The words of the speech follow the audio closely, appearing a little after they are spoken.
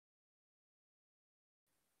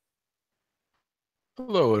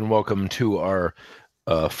Hello and welcome to our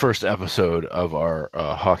first episode of our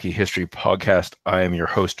hockey history podcast. I am your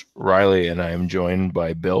host, Riley, and I am joined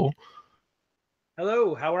by Bill.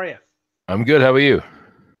 Hello, how are you? I'm good. How are you?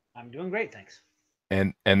 I'm doing great, thanks.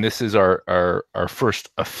 And this is our first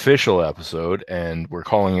official episode, and we're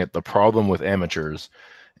calling it "The Problem with Amateurs,"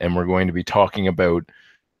 and we're going to be talking about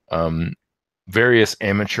um, various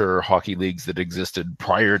amateur hockey leagues that existed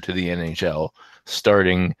prior to the NHL,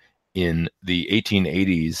 starting in the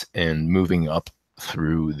 1880s and moving up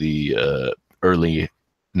through the early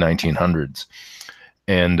 1900s.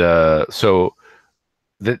 And so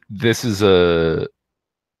this is a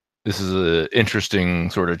interesting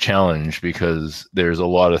sort of challenge because there's a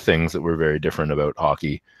lot of things that were very different about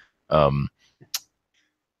hockey um,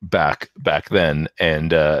 back then.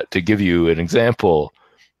 And to give you an example,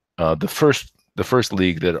 the first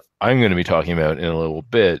league that I'm going to be talking about in a little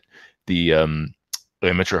bit, the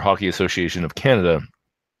Amateur Hockey Association of Canada,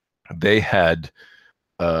 they had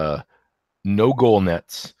uh, no goal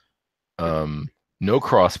nets, no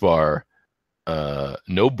crossbar,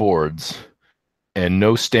 no boards, and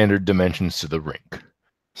no standard dimensions to the rink.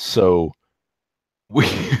 So we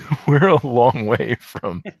we're a long way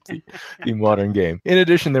from the modern game. In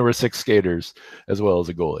addition, there were six skaters as well as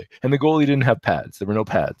a goalie, and the goalie didn't have pads. There were no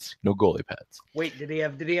pads, no goalie pads. Wait, did he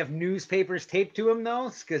have newspapers taped to him though?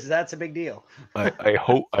 Because that's a big deal. I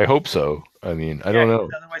hope so. I mean, I Yeah, don't 'cause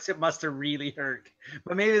know. otherwise it must have really hurt.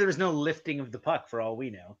 But maybe there was no lifting of the puck for all we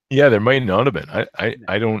know. Yeah, there might not have been. I I, No.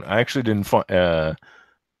 I don't. I actually didn't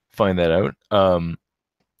find that out.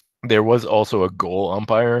 There was also a goal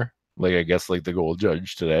umpire, like I guess like the goal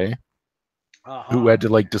judge today, who Uh-huh. had to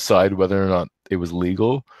like decide whether or not it was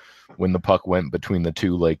legal when the puck went between the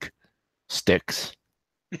two like sticks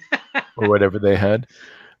or whatever they had.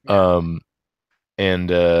 Yeah. Um,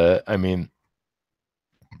 and I mean,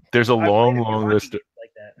 there's a I've long, played a few long hockey list. games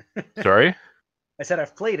like that. Sorry. I said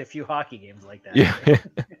I've played a few hockey games like that. Yeah.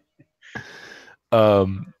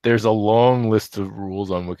 There's a long list of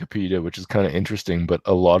rules on Wikipedia, which is kind of interesting, but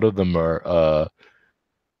a lot of them are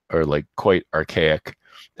like quite archaic.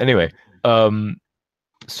 Anyway, um,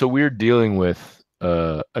 so we're dealing with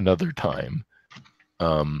another time,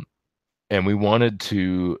 um, and we wanted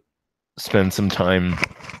to spend some time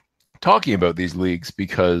talking about these leagues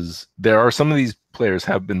because there are some of these players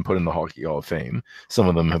have been put in the Hockey Hall of Fame. Some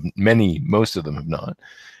of them have, most of them have not,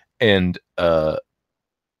 and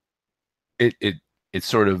it it's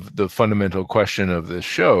sort of the fundamental question of this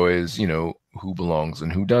show is, who belongs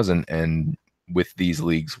and who doesn't. And with these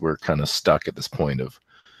leagues, we're kind of stuck at this point of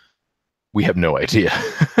we have no idea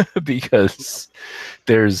Yep. because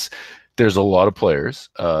there's there's a lot of players,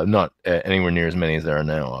 not anywhere near as many as there are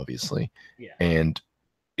now, obviously, Yeah. and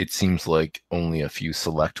it seems like only a few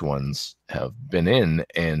select ones have been in,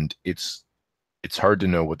 and it's hard to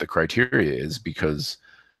know what the criteria is because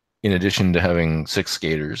in addition to having six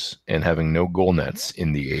skaters and having no goal nets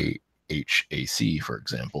in the AHAC, for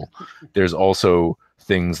example, there's also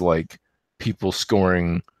things like people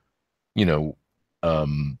scoring, you know,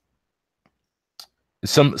 um,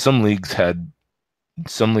 some leagues had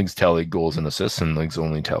some leagues tallied goals and assists, and leagues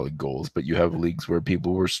only tallied goals. But you have leagues where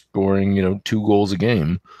people were scoring, two goals a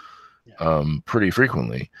game, Yeah. pretty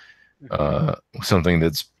frequently. Mhm. Something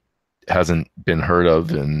that's hasn't been heard of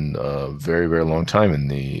in a very, very long time in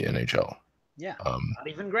the NHL. Yeah. Um, Not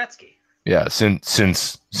even Gretzky. yeah,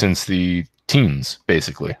 since the teens,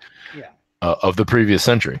 basically, Yeah. Yeah. of the previous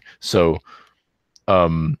century. So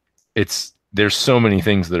um, it's there's so many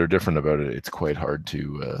things that are different about it. It's quite hard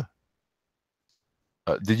to.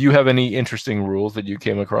 Did you have any interesting rules that you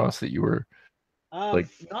came across that you were like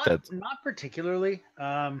Not that? not particularly.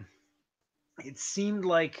 It seemed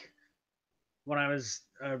like when I was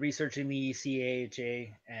researching the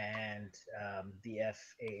CAHA and the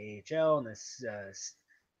FAHL and this,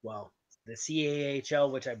 well, the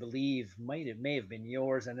CAHL, which I believe may have been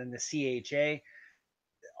yours, and then the CHA,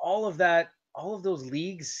 all of that, all of those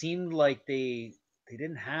leagues seemed like they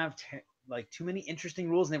didn't have like too many interesting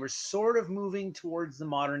rules, and they were sort of moving towards the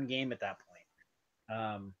modern game at that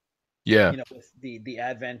point. Yeah, With the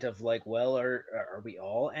advent of like, well, are we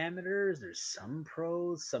all amateurs? There's some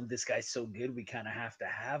pros. This guy's so good we kind of have to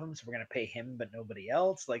have him, so we're gonna pay him but nobody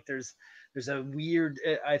else. Like there's a weird.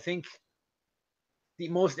 I think the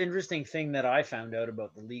most interesting thing that I found out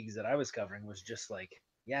about the leagues that I was covering was just like,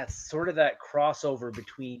 yeah, it's sort of that crossover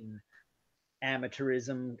between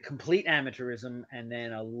amateurism, complete amateurism, and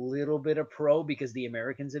then a little bit of pro because the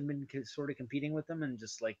Americans had been sort of competing with them and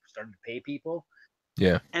just like started to pay people,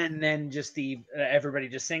 yeah, and then just the everybody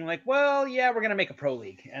just saying like, well, yeah, we're gonna make a pro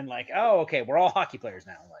league, and like, oh, okay, we're all hockey players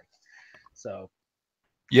now, like, so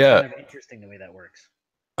It's Yeah. kind of interesting the way that works.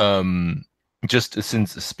 Um, just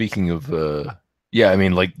since speaking of, yeah, I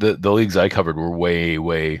mean, like the leagues I covered were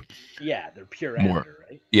way Yeah, they're pure more. amateur,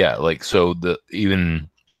 right? Yeah, like so the even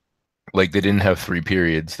like they didn't have 3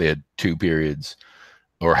 periods; they had 2 periods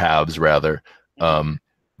or halves rather. Mm-hmm.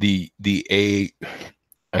 The A,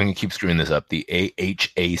 I'm gonna keep screwing this up. The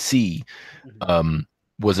AHAC Mm-hmm.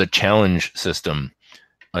 was a challenge system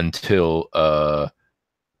until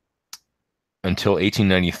until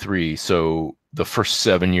 1893. So the first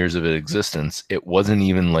 7 years of its existence, it wasn't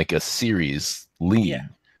even like a series Yeah, league.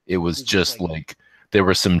 It it was was just just like like there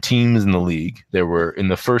were some teams in the league. There were in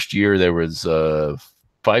the first year there was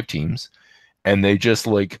 5 teams, and they just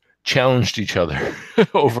like challenged each other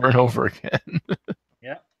over and over again.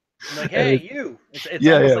 yeah, like And hey you, it's yeah,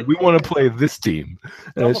 almost yeah, like we want to play this team,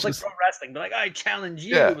 it's and it's almost like just pro wrestling. They're like I challenge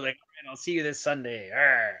you, yeah, like and I'll see you this Sunday.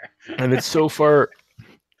 Arr. and it's so far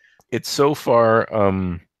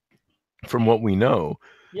from what we know.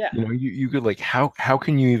 Yeah, You could like how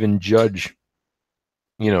can you even judge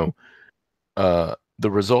you know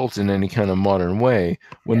the results in any kind of modern way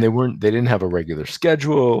when yeah, they didn't have a regular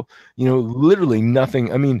schedule, literally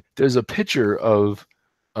nothing. I mean, there's a picture of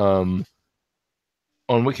um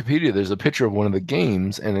on Wikipedia, there's a picture of one of the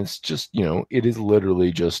games, and it's just, it is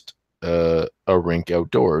literally just a rink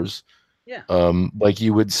outdoors, yeah, like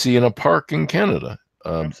you would see in a park in Canada.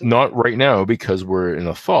 Not absolutely. right now because we're in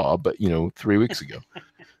a thaw, but 3 weeks ago.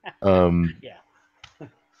 Um, Yeah,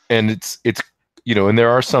 and it's and there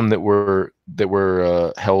are some that were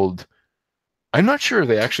held. I'm not sure if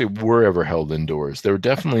they actually were ever held indoors. There were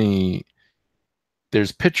definitely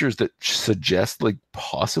there's pictures that suggest like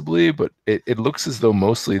possibly, but it looks as though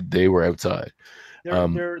mostly they were outside.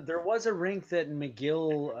 Um, there was a rink that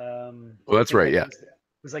McGill well, I that's think right. like Yeah,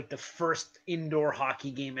 was like the first indoor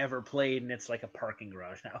hockey game ever played, and it's like a parking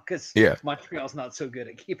garage now because yeah, Montreal's not so good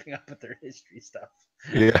at keeping up with their history stuff.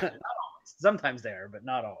 yeah. Not always. Sometimes they are, but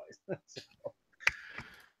not always.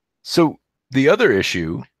 So the other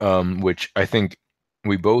issue, which I think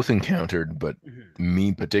we both encountered, but Mhm.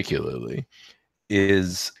 me particularly,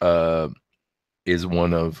 is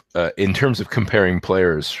one of in terms of comparing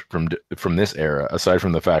players from this era. Aside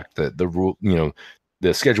from the fact that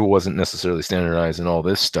the schedule wasn't necessarily standardized and all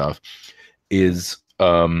this stuff, is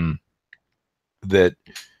that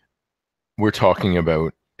we're talking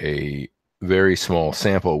about a very small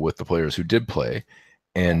sample with the players who did play,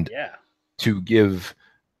 Oh and yeah. to give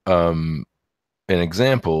um, an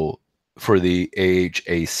example for the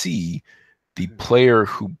AHAC, the Mhm. player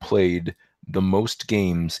who played the most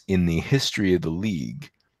games in the history of the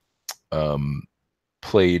league um,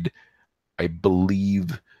 played, I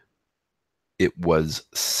believe it was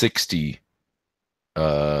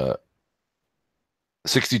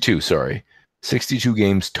 62, sorry, 62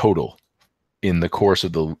 games total in the course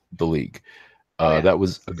of the league. Oh yeah. That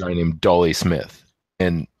was a guy named Dolly Smith.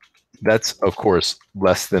 And that's, of course,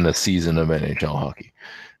 less than a season of NHL hockey.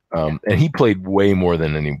 Yeah. And he played way more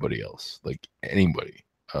than anybody else, like anybody.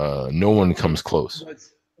 No one comes close.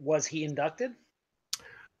 Was he inducted?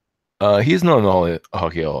 He's not in the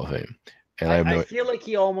Hockey Hall of Fame. And I have I no, feel like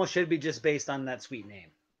he almost should be just based on that sweet name.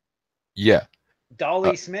 yeah. Uh,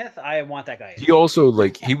 Dolly Smith, I want that guy in. he also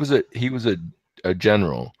like he was a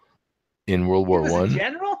general in World He War was a One.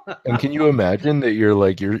 general? And can you imagine that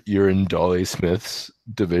you're in Dolly Smith's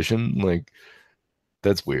division? Like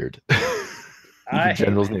that's weird. The I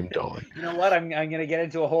general's named Dolly. you know what? I'm gonna get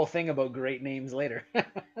into a whole thing about great names later.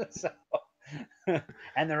 So,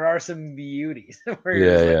 and there are some beauties where you're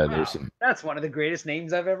Yeah, just like, yeah. wow, that's one of the greatest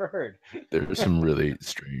names I've ever heard. There's some really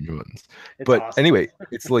strange ones. It's But awesome. anyway,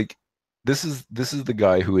 it's like this is the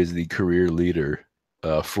guy who is the career leader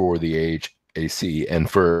for the AHAC and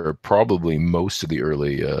for probably most of the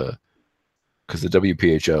early because the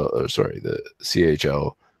WPHL, or sorry, the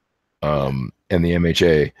CHL and the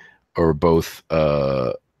MHA are both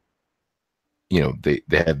they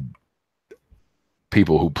had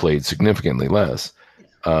people who played significantly less.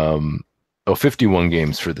 Um, 51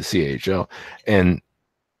 games for the CHL, and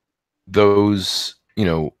those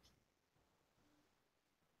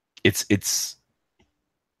it's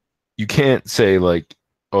you can't say like,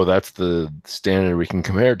 oh, that's the standard we can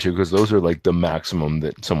compare it to, because those are like the maximum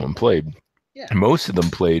that someone played. Yeah. Most of them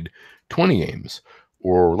played 20 games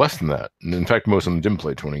or less than that. And in fact, most of them didn't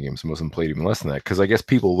play 20 games. Most of them played even less than that. Because I guess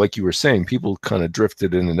people, like you were saying, people kind of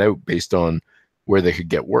drifted in and out based on where they could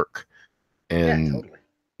get work. Yeah, And totally.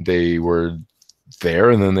 they were there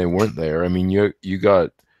and then they weren't there. I mean, you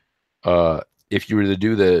got if you were to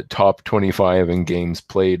do the top 25 in games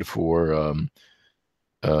played for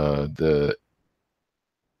the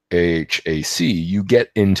AHAC, you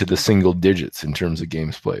get into the single digits in terms of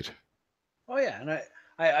games played. Oh yeah, and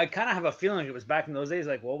I kind of have a feeling it was back in those days.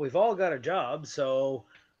 Like, well, we've all got a job, so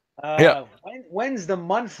Yeah. when's the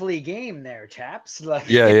monthly game there, chaps? Like,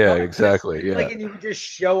 Yeah, exactly. Yeah. Like, and you would just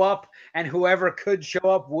show up, and whoever could show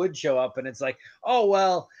up would show up, and it's like, oh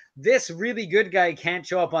well, this really good guy can't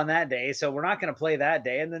show up on that day, so we're not going to play that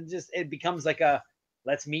day, and then just it becomes like a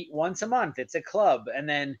let's meet once a month. It's a club, and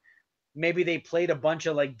then maybe they played a bunch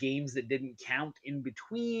of like games that didn't count in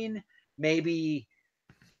between. Maybe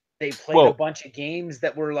they played a bunch of games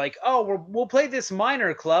that were like, oh, we'll play this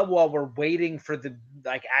minor club while we're waiting for the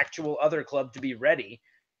like actual other club to be ready.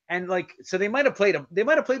 And like, so they might have played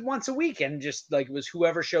once a week, and just like it was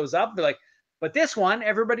whoever shows up. They're like, but this one,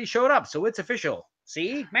 everybody showed up, so it's official.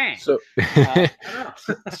 See, man. So,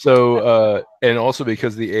 and also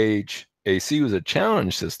because the AHAC was a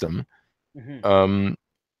challenge system,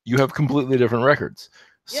 you have completely different records.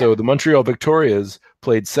 So the Montreal Victorias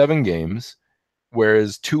played 7 games,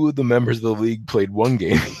 whereas 2 of the members of the league played 1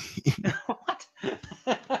 game. What?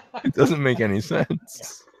 It doesn't make any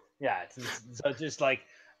sense. Yeah, so just like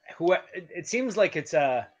it seems like it's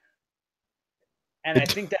a. And I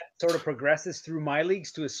think that sort of progresses through my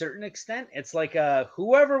leagues to a certain extent. It's like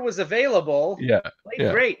whoever was available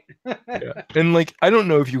played great. Yeah. And like, I don't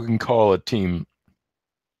know if you can call a team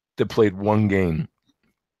that played 1 game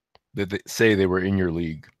that they say they were in your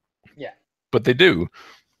league. Yeah. But they do.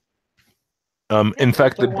 In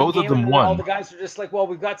fact, both of them won. All the guys are just like, well,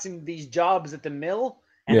 we've got these jobs at the mill,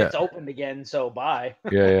 and it's opened again, so bye.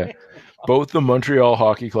 Yeah. Both the Montreal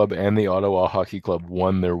Hockey Club and the Ottawa Hockey Club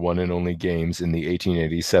won their one and only games in the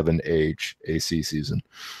 1887 AHAC season.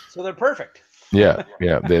 So they're perfect. Yeah.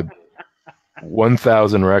 They have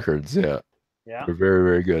 1,000 records. Yeah. They're very,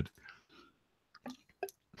 very good.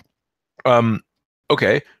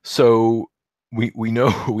 Okay, so we know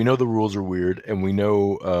the rules are weird, and we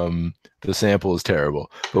know the sample is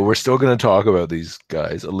terrible, but we're still going to talk about these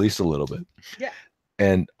guys at least a little bit. Yeah.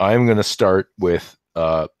 And I'm going to start with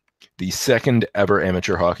the second ever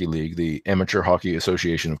amateur hockey league, the Amateur Hockey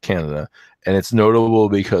Association of Canada, and it's notable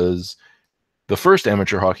because the first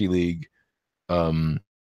amateur hockey league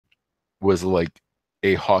was like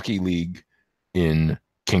a hockey league in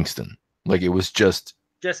Kingston. Like, it was just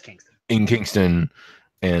Kingston. In Kingston,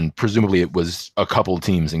 and presumably it was a couple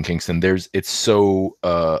teams in Kingston. It's so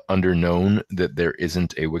underknown that there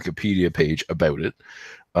isn't a Wikipedia page about it.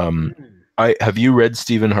 Have you read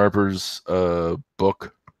Stephen Harper's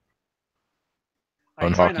book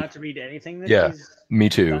on hockey? I try not to read anything that he's me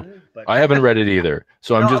too. Done, but I haven't read it either.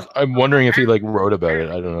 So I'm wondering if he like wrote about it.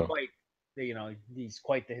 I don't know. He's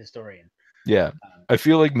quite the historian. Yeah. I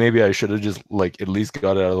feel like maybe I should have just like at least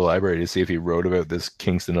got it out of the library to see if he wrote about this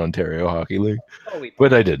Kingston, Ontario Hockey League.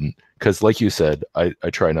 But I didn't, because like you said, I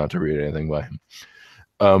try not to read anything by him.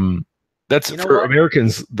 That's for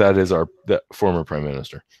Americans. That is that former prime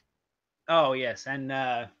minister. Oh yes, and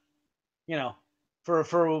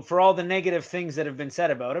for all the negative things that have been said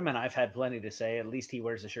about him, and I've had plenty to say, at least he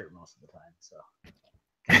wears a shirt most of the time. So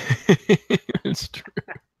it's true.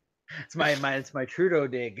 It's my Trudeau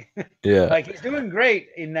dig. Yeah. Like, he's doing great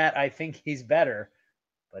in that I think he's better,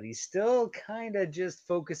 but he's still kind of just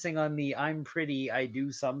focusing on the I'm pretty, I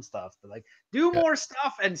do some stuff. But like, do more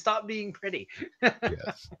stuff and stop being pretty.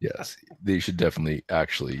 Yes. They should definitely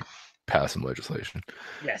actually pass some legislation.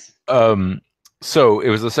 Yes. So it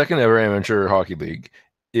was the second ever amateur hockey league.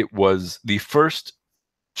 It was the first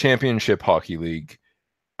championship hockey league,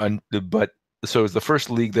 but so it's the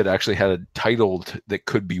first league that actually had a title that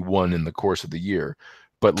could be won in the course of the year.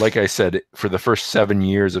 But like I said, for the first 7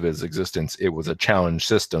 years of its existence, it was a challenge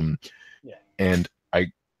system. Yeah. And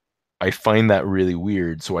I find that really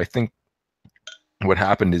weird. So I think what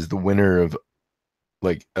happened is the winner of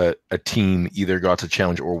like a team either got to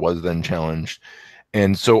challenge or was then challenged.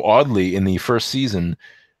 And so oddly, in the first season,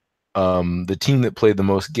 the team that played the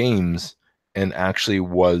most games and actually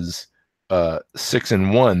was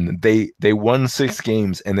 6-1. They won 6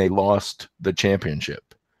 games and they lost the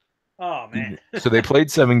championship. Oh man! So they played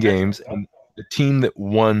 7 games, and the team that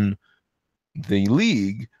won the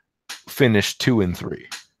league finished 2-3.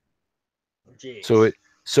 Jeez.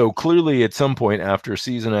 So clearly, at some point after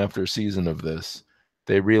season of this,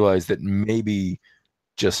 they realized that maybe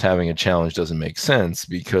just having a challenge doesn't make sense,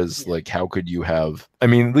 because like, how could you have? I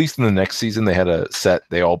mean, at least in the next season, they had a set.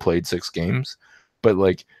 They all played 6 games, but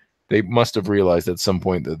like, they must have realized at some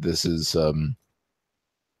point that this is,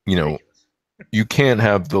 you can't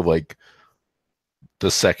have the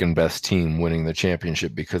second best team winning the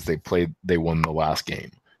championship because they won the last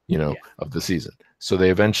game, of the season. So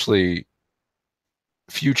they eventually,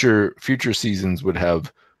 future seasons would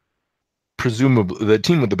have presumably the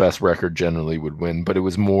team with the best record generally would win, but it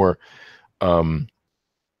was more.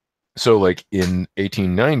 So like in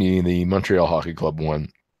 1890, the Montreal Hockey Club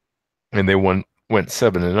won, and they went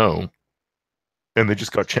 7-0, and they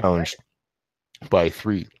just got challenged by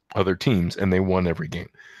 3 other teams, and they won every game,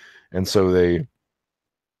 and so they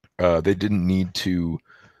didn't need to.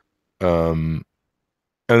 And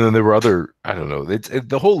then there were other, I don't know.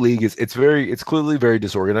 The whole league it's clearly very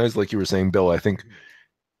disorganized. Like you were saying, Bill, I think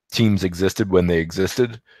teams existed when they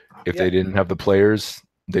existed. If they didn't have the players,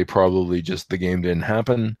 they probably just, the game didn't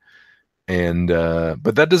happen. And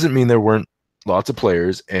but that doesn't mean there weren't lots of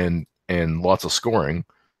players and lots of scoring.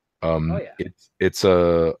 It's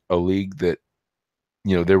a league that,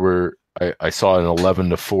 there were, I saw an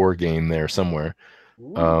 11-4 game there somewhere.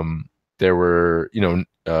 There were,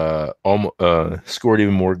 scored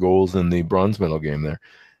even more goals than the bronze medal game there.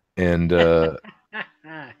 And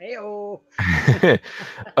Hey-o.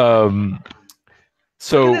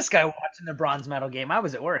 So look at this guy watching the bronze medal game. I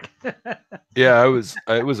was at work. Yeah, it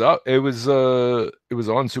was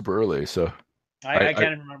on super early, so I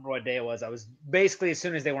can't remember what day it was. I was basically, as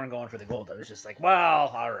soon as they weren't going for the gold, I was just like, well,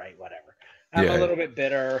 all right, whatever. I'm a little bit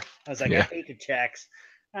bitter. I was like, I hate the Czechs.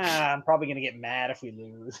 I'm probably gonna get mad if we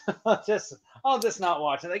lose. I'll just not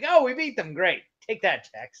watch it. Like, oh, we beat them, great. Take that,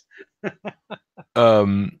 Czechs.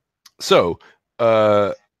 So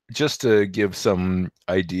just to give some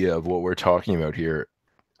idea of what we're talking about here,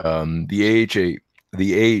 the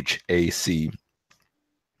AHAC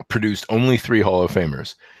produced only 3 Hall of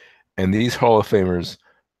Famers, and these Hall of Famers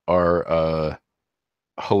are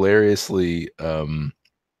hilariously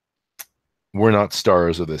were not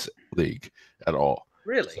stars of this league at all.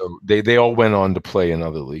 Really? So they all went on to play in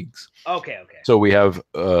other leagues. Okay. So we have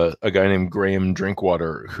a guy named Graham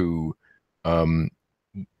Drinkwater who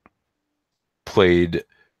played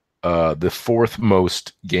the 4th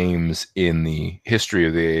most games in the history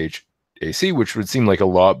of the AHAC, which would seem like a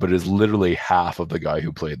lot, but is literally half of the guy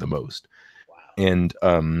who played the most. Wow. And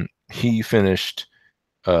he finished,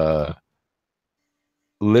 I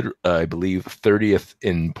believe, 30th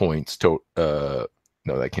in points. No,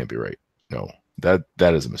 that can't be right. No, that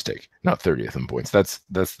is a mistake. Not 30th in points. That's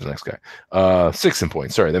the next guy. 6th in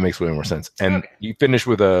points. Sorry, that makes way more sense. And he finished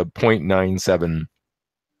with a .97.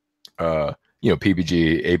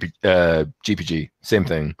 PPG, GPG, same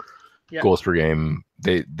thing. Yeah. Goals per game.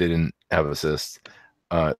 They didn't have assists.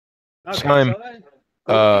 Game,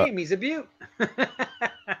 he's a beaut.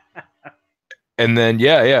 And then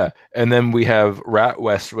and then we have Rat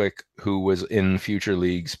Westwick, who was in future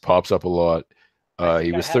leagues, pops up a lot.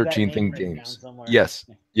 He was 13th in games. Yes,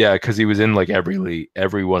 because he was in like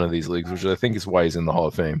every one of these leagues, which I think is why he's in the Hall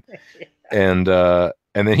of Fame. And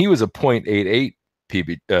then he was a .88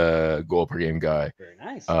 PB goal per game guy. Very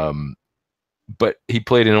nice. But he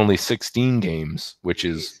played in only 16 games, which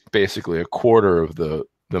is basically a quarter of the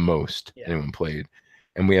most anyone played.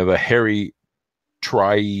 And we have a Harry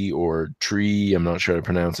Tree, I'm not sure how to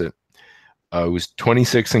pronounce it. It was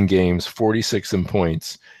 26 in games, 46 in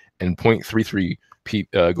points, and .33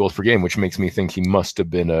 goals per game, which makes me think he must have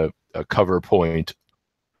been a cover point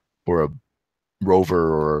or a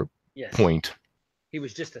rover or a point. He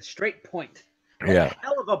was just a straight point. Yeah,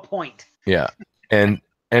 hell of a point. Yeah, and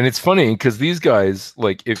it's funny because these guys,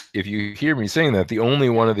 like, if you hear me saying that, the only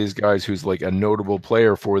one of these guys who's like a notable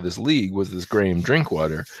player for this league was this Graham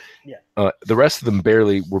Drinkwater. Yeah. The rest of them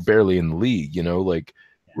were barely in the league.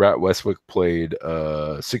 Rat Westwick played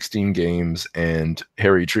 16 games, and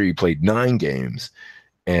Harry Tree played 9 games,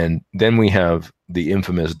 and then we have the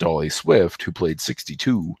infamous Dolly Swift, who played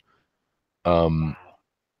 62, and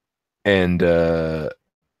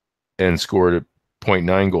scored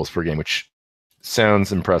 .9 goals per game, which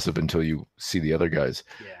sounds impressive until you see the other guys.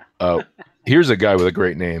 Yeah. Here's a guy with a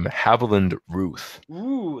great name, Haviland Ruth.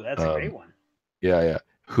 Ooh, that's a great one. Yeah.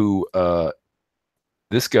 Who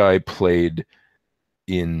this guy played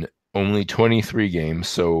in only 23 games,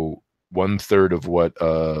 so 1/3 of what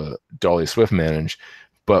Dolly Swift managed,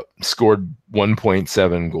 but scored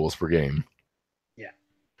 1.7 goals per game. Yeah.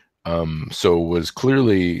 So was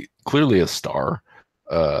clearly a star,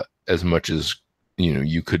 as much as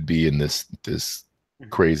you could be in this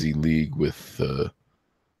crazy league with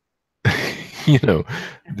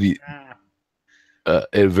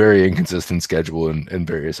a very inconsistent schedule and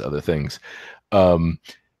various other things.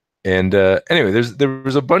 Anyway, there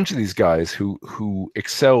was a bunch of these guys who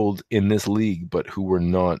excelled in this league, but who were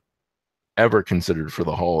not ever considered for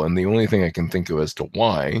the Hall. And the only thing I can think of as to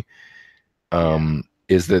why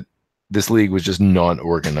is that this league was just not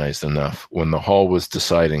organized enough. When the Hall was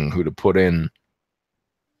deciding who to put in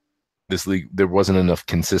this league, there wasn't enough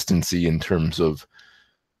consistency in terms of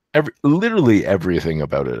literally everything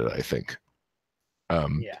about it, I think.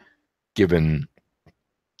 Um, Yeah. Given,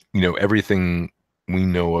 everything we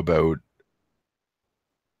know about,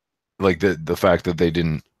 like the fact that they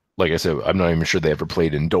didn't, like I said, I'm not even sure they ever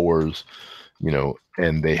played indoors,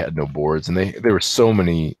 and they had no boards, and there were so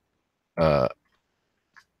many.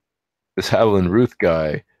 This Haviland Ruth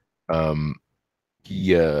guy, um,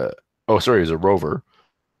 he oh sorry, he was a rover.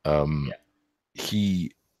 Um, Yeah.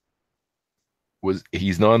 he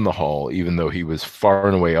he's not in the hall, even though he was far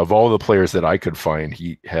and away of all the players that I could find,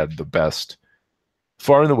 he had the best,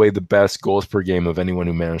 far and away the best goals per game of anyone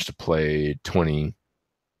who managed to play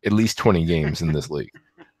at least 20 games in this league.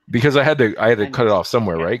 Because I had to cut it And off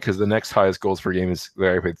somewhere, yeah, right? Because the next highest goals per game is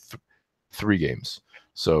I played 3 games.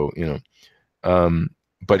 So,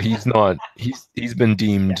 but he's been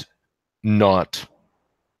yeah, deemed not,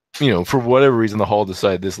 for whatever reason, the Hall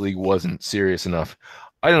decided this league wasn't serious enough.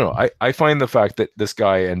 I don't know. I find the fact that this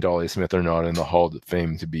guy and Dolly Smith are not in the Hall of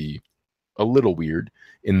Fame to be a little weird,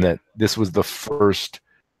 in yeah, that this was the first.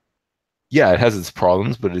 Yeah, it has its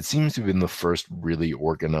problems, but it seems to have been the first really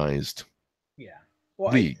organized yeah.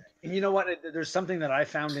 Well, league. and you know what? There's something that I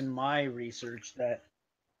found in my research that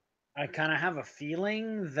I kind of have a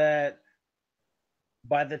feeling that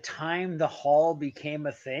by the time the hall became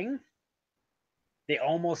a thing, they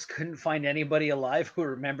almost couldn't find anybody alive who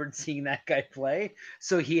remembered seeing that guy play.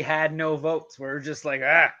 So he had no votes. We're just like,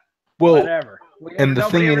 Well, whatever. and the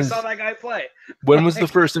Nobody thing ever saw is, that guy play. when was the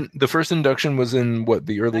Like first induction was in what,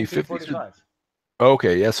 the early 50s? 1945.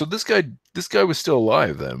 Okay, yeah. So this guy was still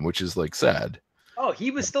alive then, which is like sad. Oh,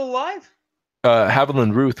 he was still alive?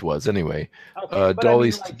 Haviland Ruth was anyway. Okay, but I mean,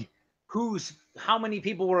 Dolly's, like, how many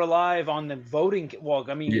people were alive on the voting? Well,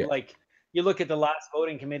 I mean, yeah, like, you look at the last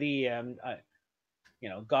voting committee.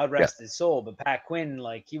 God yeah, rest his soul, but Pat Quinn,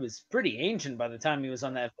 like, he was pretty ancient by the time he was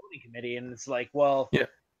on that voting committee, and it's like, well, yeah.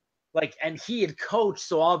 like, and he had coached,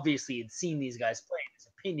 so obviously he'd seen these guys play, and his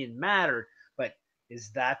opinion mattered. But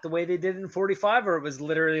is that the way they did it in 45, or it was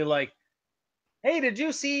literally like, hey, did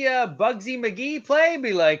you see Bugsy McGee play?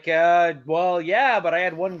 Be like, well, yeah, but I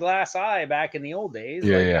had one glass eye back in the old days.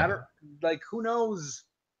 Yeah, Like, yeah. I don't, like, who knows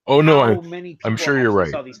Oh no, how many I'm people sure you're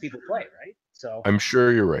actually right. saw these people play, right? So, I'm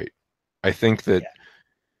sure you're right. I think that yeah,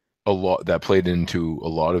 a lot that played into a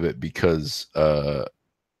lot of it because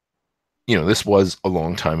this was a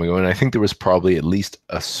long time ago, and I think there was probably at least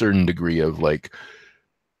a certain degree of, like,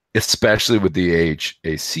 especially with the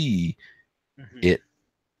AHAC, mm-hmm. it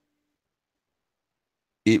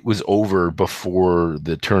it was over before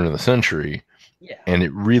the turn of the century, Yeah, and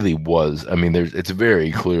it really was. I mean, it's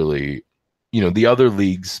very clearly, the other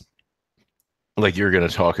leagues, like you're going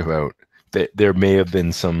to talk about, that there may have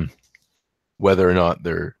been some, whether or not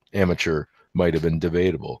they're amateur might have been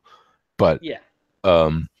debatable, but yeah,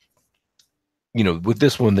 um, with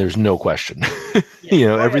this one, there's no question.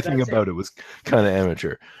 yeah. Oh, yeah, Everything that's it. about it was kind of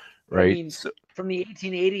amateur, But I right? mean, So, from the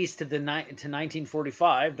 1880s to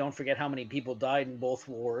 1945, don't forget how many people died in both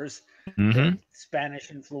wars. The hmm Spanish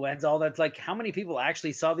influenza, all that's like, how many people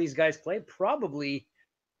actually saw these guys play? Probably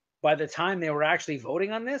by the time they were actually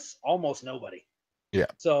voting on this, almost nobody. yeah,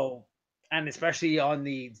 So, and especially on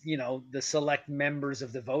the select members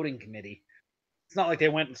of the voting committee, it's not like they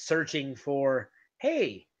went searching for,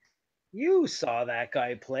 hey, you saw that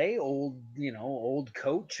guy play, old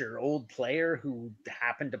coach or old player who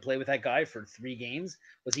happened to play with that guy for 3 games.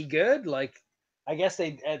 Was he good? Like, I guess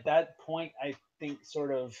they, at that point, I think,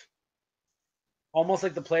 sort of almost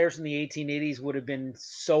like the players in the 1880s would have been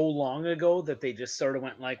so long ago that they just sort of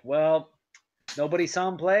went like, well, nobody saw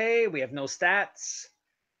him play. We have no stats.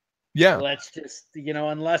 yeah. Let's just,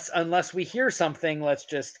 unless we hear something, let's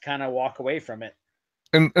just kind of walk away from it.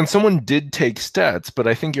 And someone did take stats, but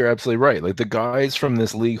I think you're absolutely right. Like, the guys from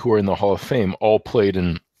this league who are in the Hall of Fame all played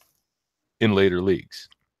in later leagues,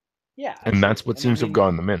 Yeah, and that's absolutely. what And I seems to have mean,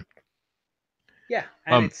 gotten them in. yeah,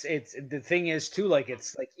 and Um, it's the thing is too, like,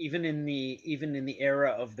 it's like, even in the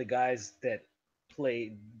era of the guys that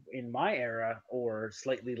played in my era or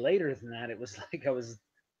slightly later than that, it was like I was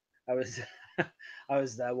I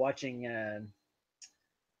was watching uh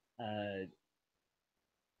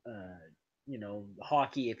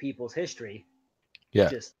hockey at People's History, yeah,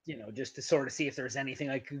 just to sort of see if there's anything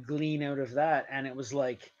I could glean out of that, and it was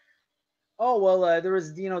like, oh well, there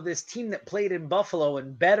was this team that played in Buffalo,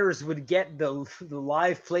 and bettors would get the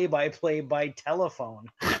live play-by-play by telephone.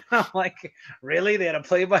 I'm like, really? They had a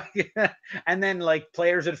play-by, and then, like,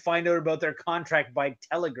 players would find out about their contract by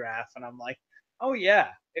telegraph, and I'm like, oh yeah,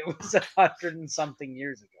 it was 100 and something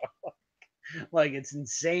years ago. Like, it's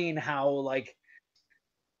insane how, like,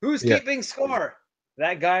 who's yeah. keeping score?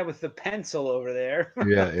 that guy with the pencil over there.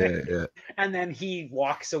 Yeah. And then he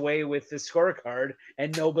walks away with the scorecard,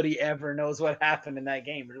 and nobody ever knows what happened in that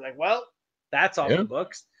game. You're like, well, that's off Yeah. the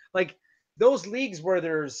books. Like those leagues where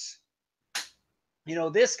there's,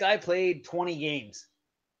 this guy played 20 games.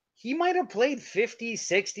 He might have played 50,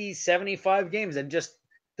 60, 75 games, and just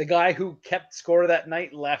the guy who kept score that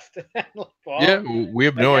night left. Yeah, Well, we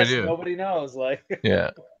have I no guess idea. nobody knows. Like,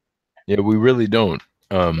 Yeah. Yeah, we really don't.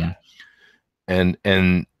 yeah, And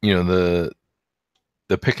the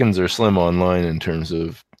pickings are slim online in terms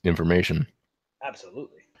of information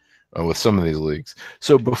absolutely. with some of these leagues.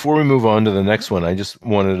 So before we move on to the next one, I just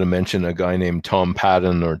wanted to mention a guy named Tom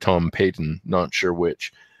Patton or Tom Payton, not sure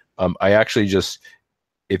which. I actually just,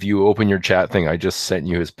 if you open your chat thing, I just sent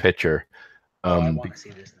you his picture I want to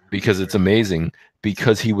see this now. because it's amazing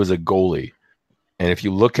because he was a goalie. And if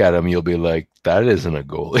you look at him, you'll be like, that isn't a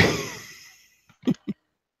goalie.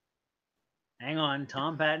 Hang on,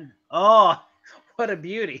 Tom Patton. Oh, what a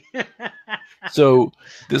beauty. So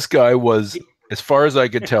this guy was, as far as I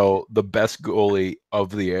could tell, the best goalie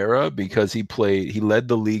of the era because he led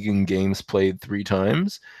the league in games played 3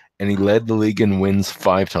 times and he led the league in wins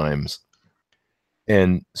 5 times.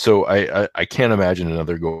 And so I can't imagine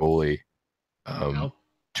another goalie. Nope.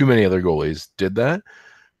 Too many other goalies did that.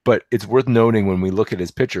 But it's worth noting when we look at his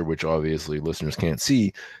picture, which obviously listeners can't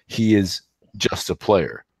see, he is just a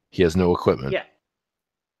player. He has no equipment. Yeah.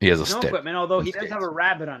 He has a No stick. equipment, although he does have a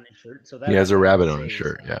rabbit on his shirt. So that He has a rabbit on his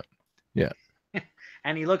shirt. Yeah. Yeah.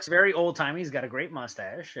 And he looks very old timey. He's got a great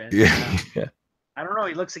mustache. And, Yeah. Yeah. I don't know.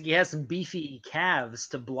 He looks like he has some beefy calves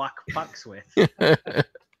to block pucks with.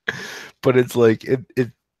 But it's like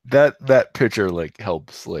that picture like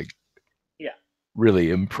helps like really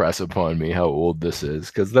impress upon me how old this is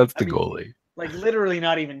because that's the goalie. Like literally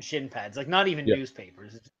not even shin pads, like not even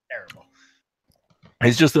newspapers. It's terrible.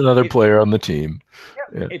 He's just another player on the team.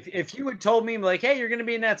 Yeah. If you had told me like, hey, you're gonna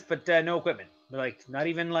be Nets, but no equipment, be like not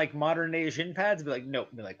even like modern day shin pads, be like, nope,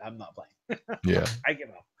 be like, I'm not playing. Yeah. I give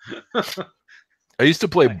up. I used to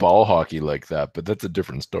play ball hockey like that, but that's a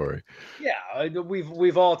different story. Yeah,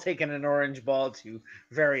 we've all taken an orange ball to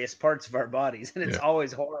various parts of our bodies, and it's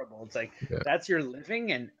always horrible. It's like that's your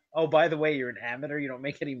living, and oh, by the way, you're an amateur. You don't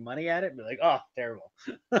make any money at it. Be like, oh, terrible.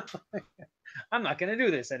 I'm not going to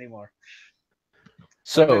do this anymore.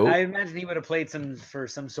 So I imagine he would have played for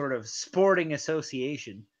some sort of sporting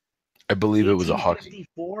association. I believe it was a hockey.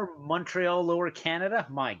 1854, Montreal, Lower Canada.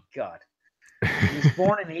 My God, he was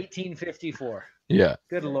born in 1854. Yeah.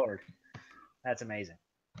 Good Lord. That's amazing.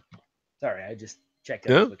 Sorry, I just checked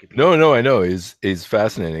out Wikipedia. No, I know. He's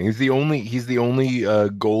fascinating. He's the only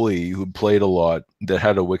goalie who played a lot that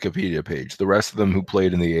had a Wikipedia page. The rest of them who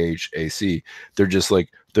played in the AHAC,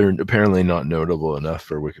 they're apparently not notable enough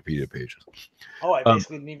for Wikipedia pages. Oh, I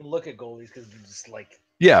basically didn't even look at goalies because they're just like.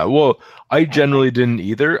 Yeah, well, I generally didn't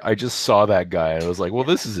either. I just saw that guy and I was like, well,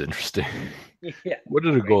 this is interesting. Yeah. What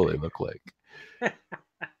did a goalie look like?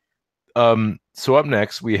 So up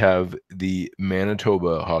next we have the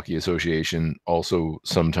Manitoba Hockey Association, also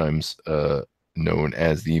sometimes known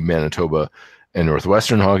as the Manitoba and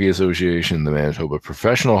Northwestern Hockey Association, the Manitoba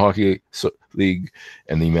Professional Hockey League,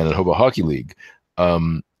 and the Manitoba Hockey League.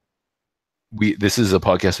 This is a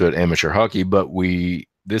podcast about amateur hockey, but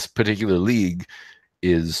this particular league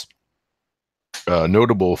is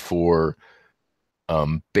notable for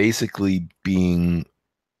basically being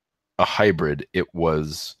a hybrid. It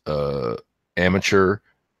was amateur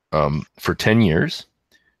for 10 years,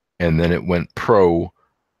 and then it went pro.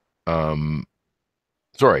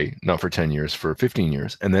 Sorry, not for 10 years, for 15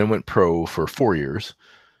 years, and then it went pro for 4 years,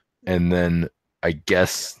 and then I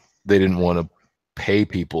guess they didn't want to pay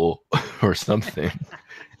people or something,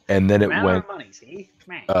 and then it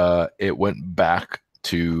went back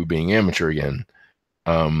to being amateur again.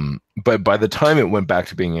 But by the time it went back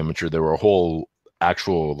to being amateur, there were a whole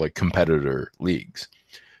actual like competitor leagues.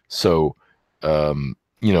 So,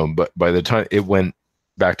 but by the time it went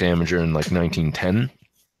back to amateur in like 1910,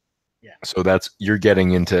 so you're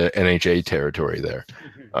getting into NHA territory there.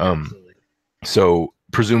 So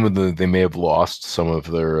presumably they may have lost some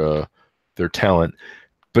of their talent,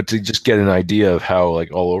 but to just get an idea of how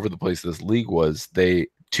like all over the place this league was,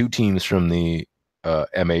 two teams from the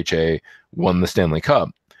MHA won the Stanley Cup,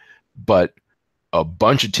 but a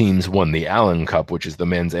bunch of teams won the Allen Cup, which is the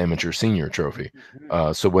men's amateur senior trophy.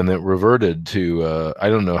 So when it reverted to, I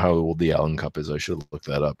don't know how old the Allen Cup is. I should look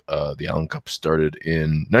that up. The Allen Cup started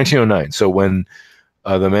in 1909. So when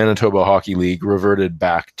the Manitoba Hockey League reverted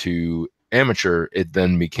back to amateur, it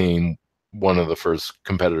then became one of the first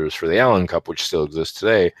competitors for the Allen Cup, which still exists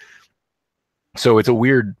today. So it's a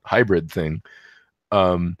weird hybrid thing.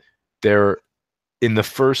 in the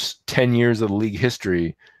first 10 years of the league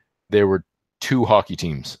history, there were 2 hockey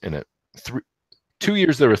teams in it. 2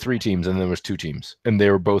 years there were 3 teams, and there was 2 teams, and they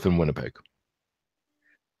were both in Winnipeg.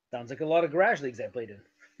 Sounds like a lot of garage leagues I played in.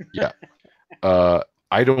 Yeah.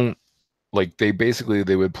 I don't like they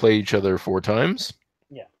would play each other 4 times.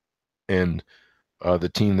 Yeah. And the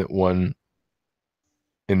team that won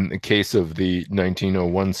in the case of the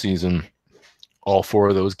 1901 season, all 4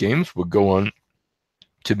 of those games would go on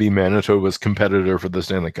to be Manitoba's competitor for the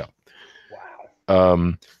Stanley Cup.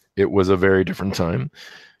 Wow. It was a very different time.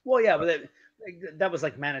 Well, yeah, but that was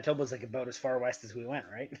like Manitoba's like about as far west as we went,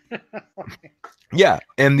 right? Yeah,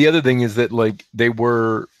 and the other thing is that like they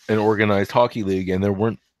were an organized hockey league, and there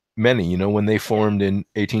weren't many. You know, when they formed in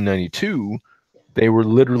 1892, they were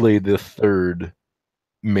literally the 3rd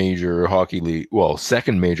major hockey league, well,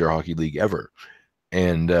 2nd major hockey league ever,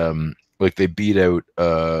 and like they beat out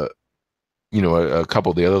a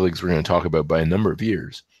couple of the other leagues we're going to talk about by a number of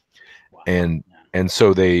years. Wow. And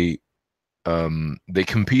so they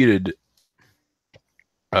competed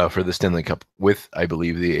for the Stanley Cup with, I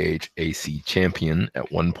believe, the AHAC champion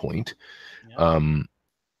at one point. Yeah.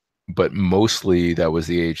 But mostly that was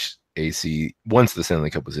the AHAC once the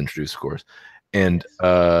Stanley Cup was introduced, of course. And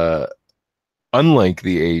unlike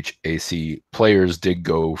the AHAC, players did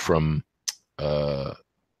go from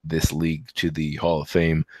this league to the Hall of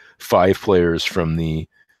Fame. 5 players from the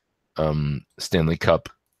Stanley Cup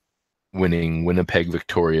winning Winnipeg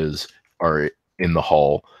Victorias are in the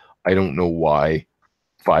Hall. I don't know why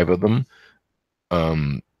 5 of them,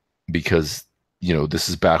 because this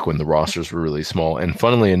is back when the rosters were really small. And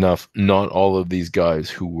funnily enough, not all of these guys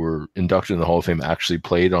who were inducted in the Hall of Fame actually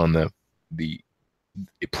played on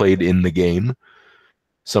played in the game.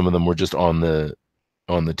 Some of them were just on the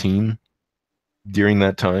team during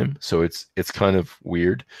that time, so it's kind of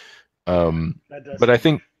weird. But I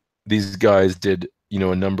think these guys did,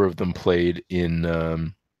 a number of them played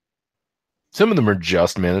in. Some of them are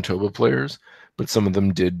just Manitoba players, but some of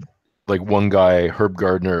them did. Like one guy, Herb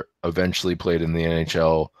Gardner, eventually played in the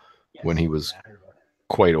NHL when he was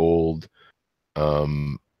quite old.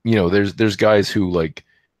 There's guys who like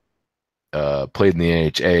played in the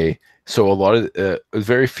NHA. So a lot of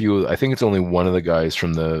very few. I think it's only one of the guys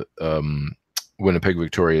from the Winnipeg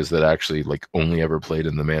Victorias that actually like only ever played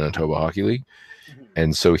in the Manitoba Hockey League,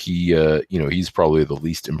 and so he, he's probably the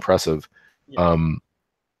least impressive. Yeah.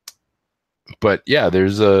 But yeah,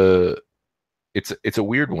 there's it's a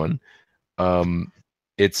weird one.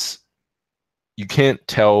 You can't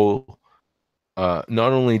tell. Not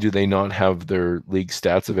only do they not have their league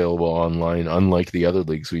stats available online, unlike the other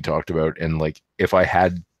leagues we talked about, and like if I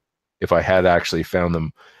had actually found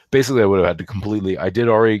them, basically I would have had to completely. I did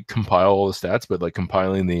already compile all the stats, but like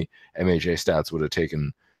compiling the MHA stats would have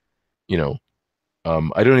taken,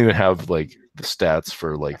 I don't even have like the stats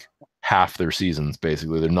for like half their seasons.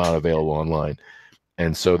 Basically, they're not available online,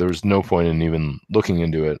 and so there's no point in even looking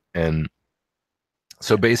into it. And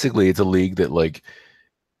so basically, it's a league that like.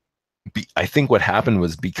 I think what happened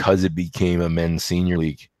was because it became a men's senior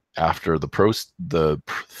league after the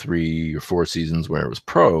 3 or 4 seasons where it was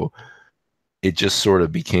pro, it just sort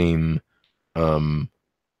of became,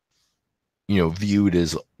 viewed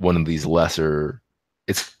as one of these lesser.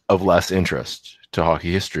 It's of less interest to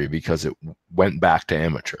hockey history because it went back to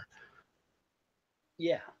amateur.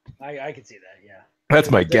 Yeah, I could see that. Yeah, that's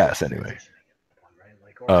my guess anyway. Right?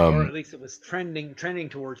 Like, or at least it was trending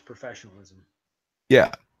towards professionalism.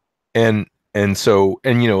 Yeah. And so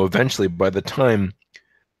eventually by the time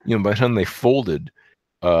they folded,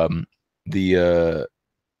 that's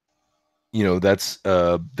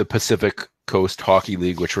the Pacific Coast Hockey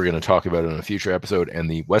League, which we're going to talk about in a future episode, and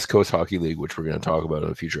the West Coast Hockey League, which we're going to talk about in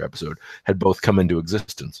a future episode, had both come into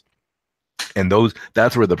existence. And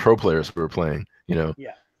that's where the pro players were playing. Yeah.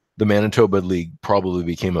 The Manitoba League probably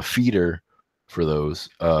became a feeder for those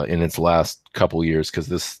in its last couple years, because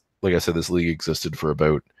this, like I said, this league existed for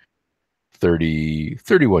about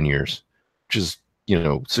 31 years, which is,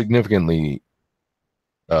 significantly,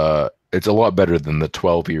 it's a lot better than the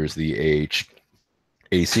 12 years the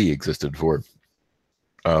AHAC existed for.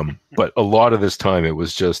 But a lot of this time it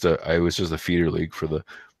was just a feeder league for the,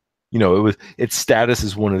 its status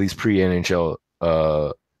as one of these pre-NHL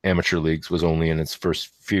amateur leagues was only in its first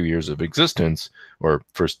few years of existence, or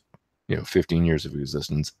first 15 years of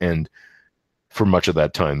existence, and for much of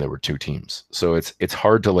that time there were 2 teams. So it's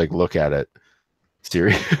hard to like look at it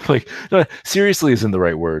seriously isn't the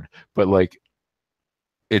right word, but like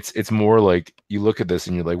it's more like you look at this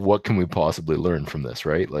and you're like, what can we possibly learn from this,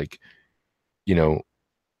 right? Like,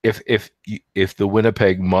 if the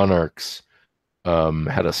Winnipeg Monarchs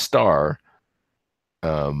had a star,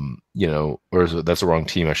 You know, or that's the wrong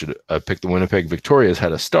team. I should pick the Winnipeg Victorias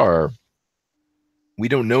had a star. We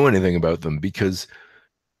don't know anything about them because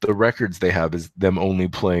the records they have is them only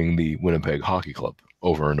playing the Winnipeg Hockey Club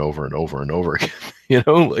over and over and over and over again. You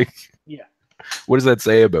know, like, yeah. What does that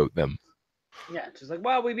say about them? Yeah, it's just like,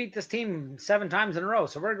 well, we beat this team 7 times in a row,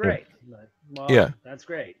 so we're great. But, well, yeah, that's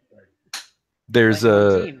great. But there's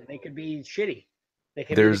one team. They could be shitty. They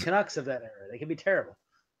could be the Canucks of that era. They could be terrible.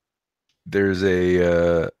 There's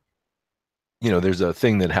a you know, there's a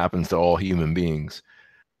thing that happens to all human beings,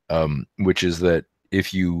 which is that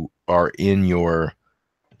if you're in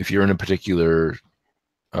a particular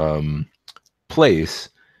place,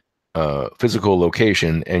 physical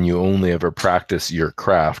location, and you only ever practice your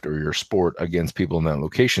craft or your sport against people in that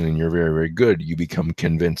location, and you're very, very good, you become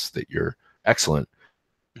convinced that you're excellent.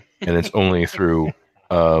 And it's only through,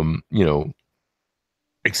 you know,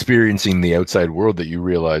 experiencing the outside world that you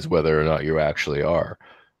realize whether or not you actually are.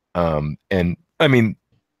 And I mean,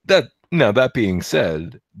 that being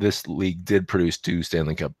said, this league did produce 2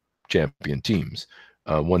 Stanley Cup champion teams,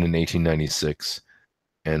 one in 1896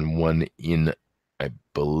 and one in, I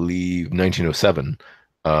believe, 1907,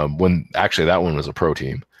 when actually that one was a pro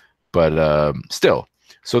team, but still,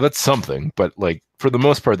 so that's something. But like, for the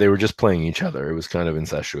most part, they were just playing each other. It was kind of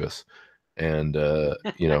incestuous, and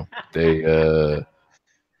you know,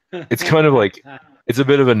 it's kind of like, it's a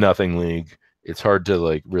bit of a nothing league. It's hard to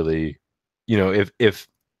like really, you know, if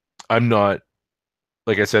I'm not,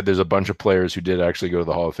 like I said, there's a bunch of players who did actually go to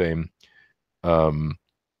the Hall of Fame. 5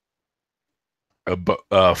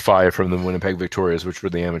 from the Winnipeg Victorias, which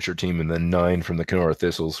were the amateur team, and then 9 from the Kenora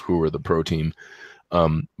Thistles, who were the pro team.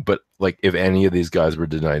 But like, if any of these guys were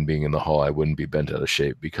denied being in the Hall, I wouldn't be bent out of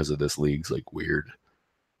shape because of this league's like weird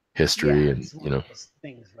history, and you know,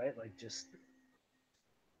 things, right? Like, just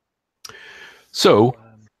so.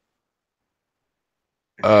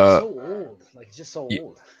 So old, like, it's just so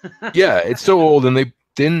old. Yeah, it's so old, and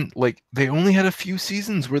they only had a few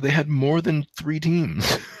seasons where they had more than 3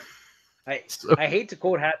 teams. I hate to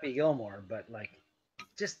quote Happy Gilmore, but like,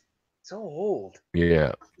 just so old.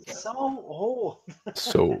 Yeah, so old.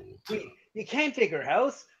 So old. You can't take her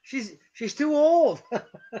house. She's too old.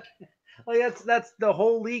 Like, that's the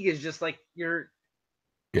whole league is just like,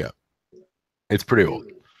 yeah, it's pretty old.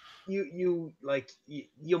 You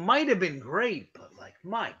might have been great, but like,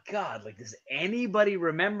 my God, like, does anybody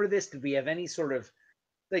remember this? Did we have any sort of,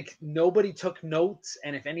 like, nobody took notes,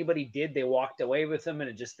 and if anybody did, they walked away with them,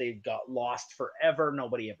 and they got lost forever.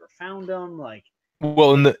 Nobody ever found them. Like,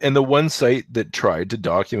 well, and the one site that tried to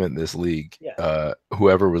document this league,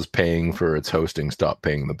 whoever was paying for its hosting stopped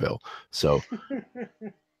paying the bill. So,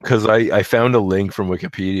 because I found a link from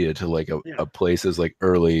Wikipedia to like a place's like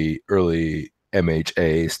early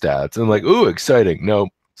MHA stats, and like, ooh, exciting. No,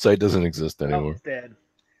 site doesn't exist anymore. It's dead.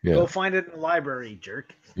 Yeah. Go find it in the library,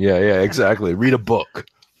 jerk. Yeah, exactly. Read a book.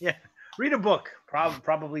 Yeah, read a book,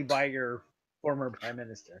 probably by your former prime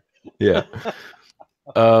minister. Yeah.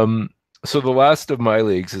 So the last of my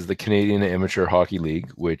leagues is the Canadian Amateur Hockey League,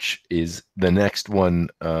 which is the next one,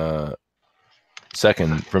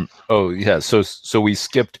 second from. Oh yeah, so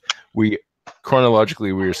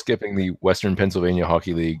chronologically we were skipping the Western Pennsylvania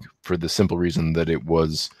Hockey League for the simple reason that it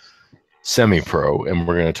was semi-pro, and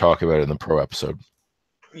we're going to talk about it in the pro episode.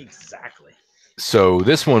 Exactly. So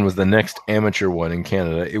this one was the next amateur one in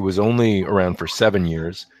Canada. It was only around for 7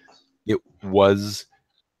 years. It was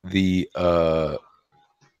the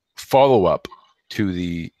follow-up to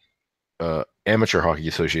the Amateur Hockey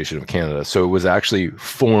Association of Canada. So it was actually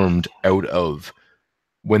formed out of,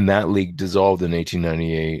 when that league dissolved in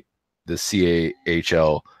 1898, the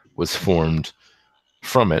CAHL was formed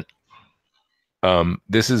from it.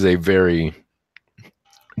 This is a very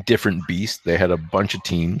different beast. They had a bunch of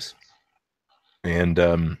teams,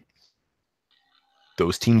 and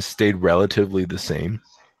those teams stayed relatively the same.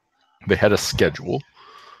 They had a schedule.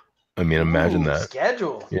 I mean, imagine that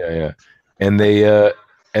schedule. Yeah, and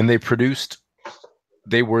they produced.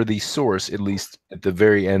 They were the source, at least at the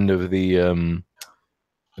very end of the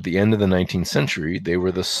 19th century. They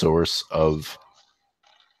were the source of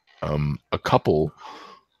a couple,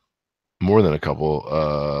 more than a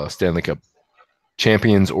couple, Stanley Cup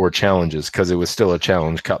champions or challenges, because it was still a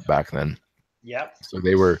challenge cup back then. Yep. So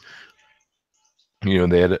they were,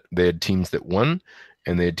 they had teams that won,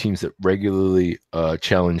 and they had teams that regularly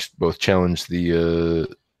challenged the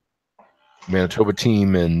Manitoba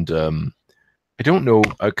team, and I don't know,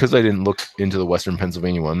 because I didn't look into the Western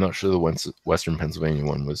Pennsylvania one. I'm not sure the Western Pennsylvania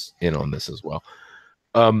one was in on this as well.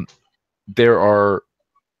 There are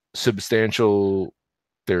substantial.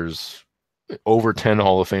 There's over 10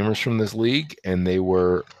 Hall of Famers from this league, and they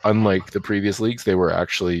were, unlike the previous leagues, they were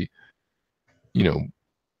actually, you know,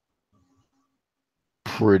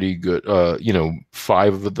 pretty good.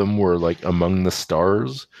 5 of them were like among the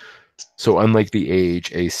stars. So unlike the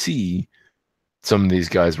AHAC, some of these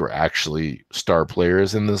guys were actually star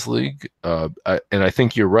players in this league. And I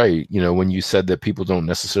think you're right. When you said that people don't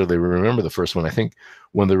necessarily remember the first one, I think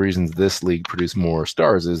one of the reasons this league produced more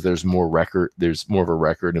stars is there's more of a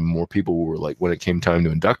record, and more people were like, when it came time to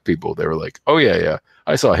induct people, they were like, oh yeah,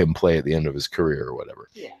 I saw him play at the end of his career or whatever.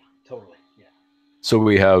 Yeah, totally. Yeah. So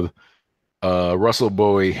we have Russell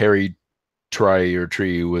Bowie, Harry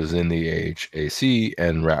Tree was in the AHAC,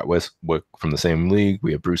 and Rat Westwick from the same league.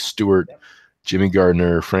 We have Bruce Stewart, yep. Jimmy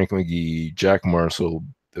Gardner, Frank McGee, Jack Marshall,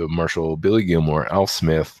 Billy Gilmore, Al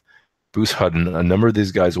Smith, Boose Hutton. A number of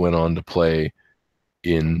these guys went on to play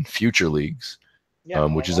in future leagues,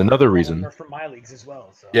 which is another reason. From my leagues as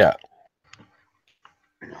well. So. Yeah.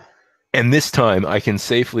 And this time, I can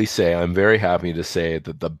safely say, I'm very happy to say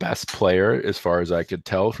that the best player, as far as I could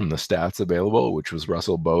tell from the stats available, which was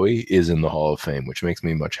Russell Bowie, is in the Hall of Fame, which makes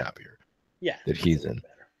me much happier. Yeah, that he's in.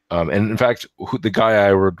 And in fact, the guy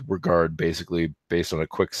I would regard, basically based on a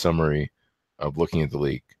quick summary of looking at the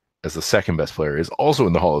league, as the second best player is also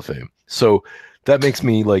in the Hall of Fame. So that makes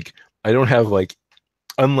me like, I don't have like,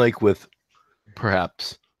 unlike with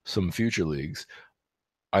perhaps some future leagues,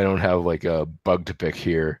 I don't have like a bug to pick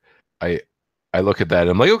here. I look at that and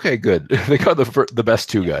I'm like, okay, good. They got the best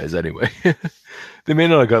 2 guys anyway. They may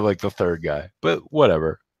not have got like the third guy, but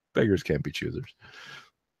whatever. Beggars can't be choosers.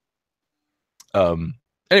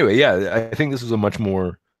 Anyway, yeah, I think this was a much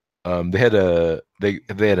more. They had a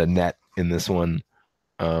net in this one,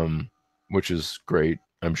 which is great,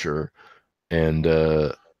 I'm sure, and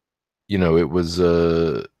it was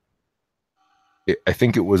I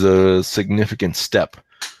think it was a significant step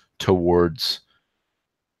towards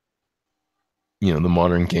the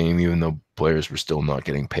modern game, even though players were still not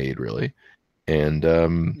getting paid really. And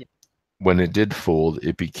when it did fold,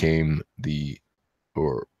 it became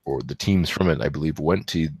or the teams from it, I believe, went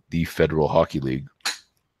to the Federal Hockey League,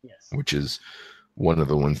 yes, which is one of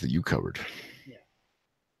the ones that you covered. Yeah.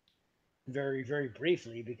 Very, very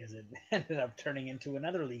briefly, because it ended up turning into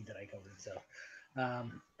another league that I covered. So,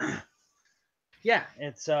 yeah,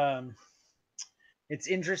 it's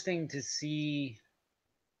interesting to see,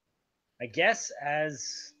 I guess,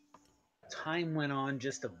 as time went on,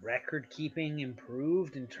 just the record keeping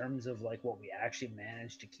improved in terms of like what we actually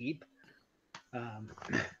managed to keep.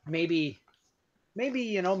 Maybe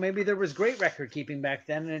there was great record keeping back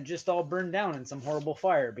then, and it just all burned down in some horrible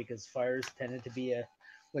fire, because fires tended to be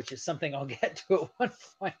which is something I'll get to at one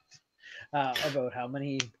point, about how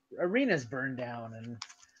many arenas burned down and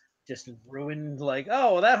just ruined, like,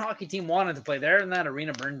 oh, that hockey team wanted to play there and that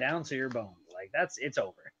arena burned down, so you're boned. Like, it's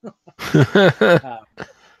over.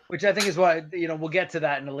 Which I think is why, we'll get to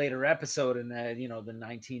that in a later episode. And I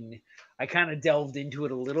kind of delved into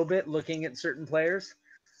it a little bit, looking at certain players.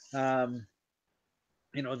 The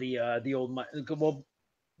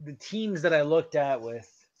teams that I looked at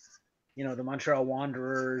with, the Montreal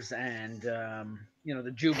Wanderers and,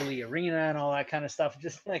 the Jubilee Arena and all that kind of stuff.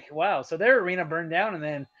 Just like, wow. So their arena burned down, and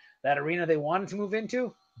then that arena they wanted to move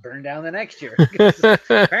into burned down the next year.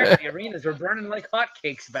 Apparently arenas were burning like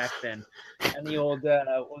hotcakes back then. And the old,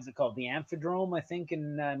 what was it called? The Amphidrome, I think,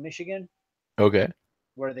 in Michigan. Okay.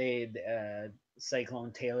 Where they,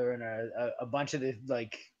 Cyclone Taylor and a bunch of the,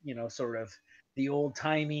 like, sort of the old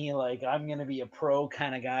timey, like, I'm going to be a pro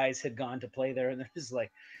kind of guys had gone to play there. And they're just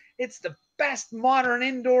like, it's the best modern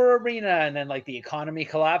indoor arena. And then, like, the economy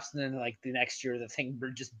collapsed. And then, like, the next year, the thing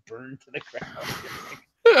just burned to the ground.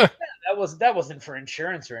 That wasn't for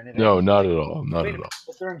insurance or anything. No, not at all. Not at all.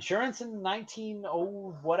 Was there insurance in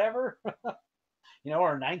 1900 whatever? Or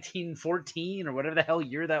 1914 or whatever the hell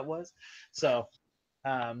year that was. So,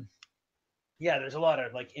 yeah, there's a lot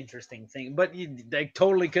of like interesting things, but they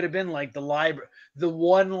totally could have been like the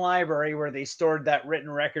one library where they stored that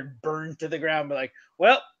written record burned to the ground. But like,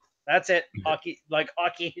 well, that's it. Hockey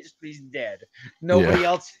history's dead. Nobody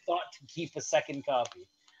else thought to keep a second copy.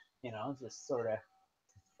 Just sort of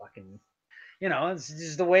fucking. It's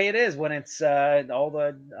just the way it is when it's the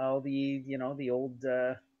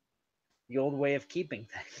old way of keeping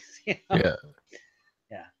things. Yeah.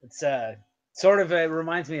 Yeah, it's sort of, it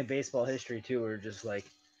reminds me of baseball history too. We're just like,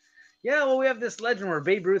 yeah, well, we have this legend where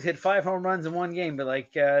Babe Ruth hit 5 home runs in one game, but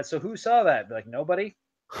like, so who saw that? But like, nobody.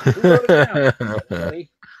 Who wrote it down?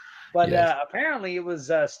 Nobody. But apparently, it was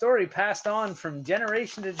a story passed on from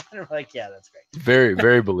generation to generation. Like, yeah, that's great. Very,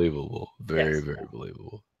 very believable. Very, very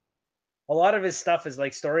believable. a lot of his stuff is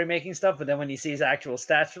like story making stuff, but then when you see his actual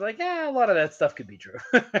stats, you're like, yeah, a lot of that stuff could be true,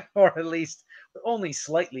 or at least only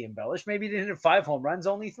slightly embellished. Maybe he didn't hit 5 home runs,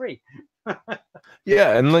 only 3.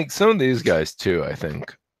 Yeah, and like some of these guys too, I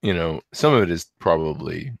think, some of it is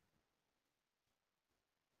probably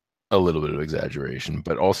a little bit of exaggeration,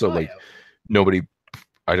 but also Oh like yeah, nobody,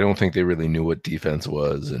 I don't think they really knew what defense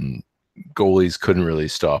was, and goalies couldn't really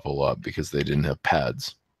stop a lot because they didn't have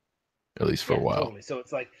pads, at least for a yeah, while. totally. So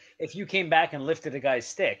it's like if you came back and lifted a guy's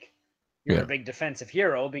stick, you're a Yeah, big defensive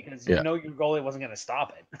hero because you yeah, know your goalie wasn't going to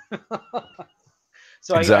stop it.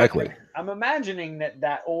 So exactly. I'm imagining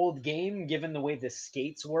that old game, given the way the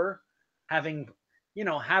skates were, having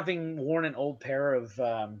having worn an old pair of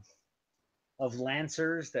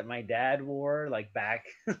Lancers that my dad wore like back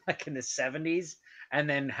like in the 70s, and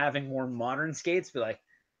then having worn modern skates, be like,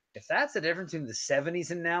 if that's the difference between the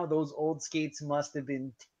 70s and now, those old skates must have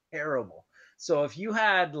been terrible. So if you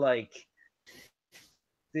had like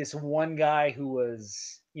this one guy who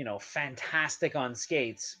was, fantastic on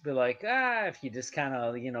skates, be like, if you just kind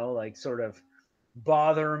of, like sort of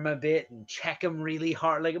bother him a bit and check him really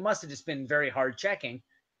hard. Like it must have just been very hard checking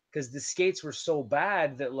because the skates were so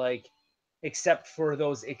bad that like, except for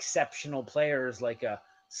those exceptional players like a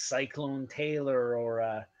Cyclone Taylor or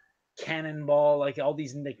a Cannonball, like all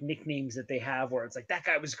these nicknames that they have where it's like that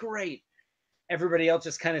guy was great. Everybody else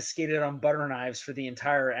just kind of skated on butter knives for the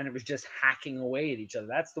entire, and it was just hacking away at each other.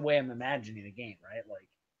 That's the way I'm imagining the game, right? Like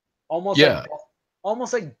almost Yeah, like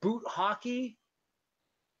almost like boot hockey,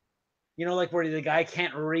 like where the guy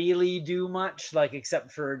can't really do much, like except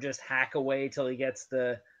for just hack away till he gets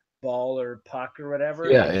the ball or puck or whatever.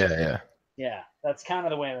 yeah, Like, yeah, yeah. yeah, that's kind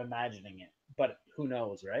of the way I'm imagining it. But who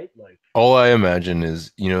knows, right? Like, All I imagine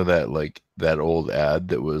is, that like that old ad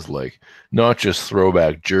that was like, not just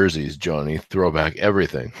throwback jerseys, Johnny, throwback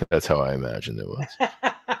everything. That's how I imagined it was.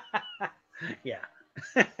 yeah.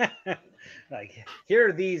 Like, here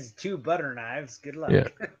are these 2 butter knives. Good Yeah, luck.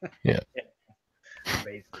 yeah. Yeah,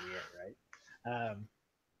 basically it, right?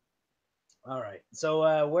 All right.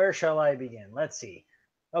 So where shall I begin? Let's see.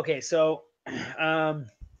 Okay, so I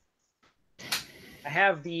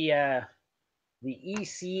have the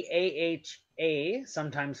ECAHA,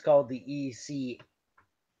 sometimes called the ECHA,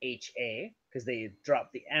 because they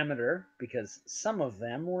dropped the amateur because some of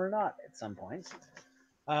them were not at some points.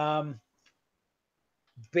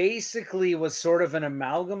 Basically was sort of an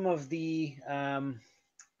amalgam of the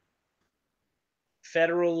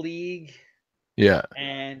Federal League Yeah,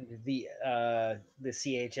 and the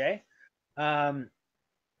CHA.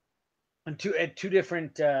 At two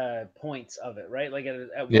different points of it, right? Like at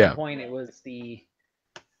one yeah, point, it was the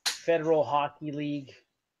Federal Hockey League,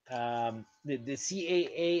 the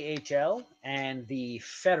CAAHL, and the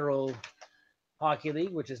Federal Hockey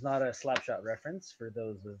League, which is not a Slapshot reference for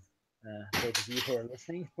those of you who are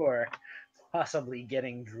listening who are possibly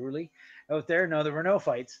getting drooly out there. No, there were no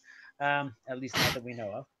fights, at least not that we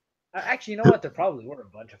know of. Actually, you know what? There probably were a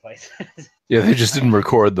bunch of fights. yeah. They just didn't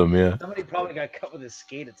record them. Yeah. Somebody probably got cut with a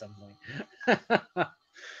skate at some point.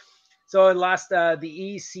 So it last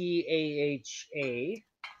the ECAHA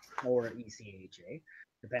or ECHA,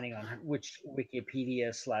 depending on which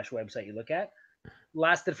Wikipedia/website you look at,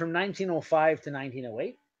 lasted from 1905 to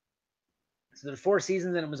 1908. So there were 4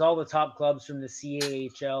 seasons, and it was all the top clubs from the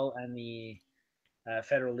CAHL and the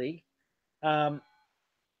Federal League.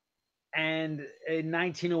 And in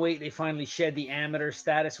 1908, they finally shed the amateur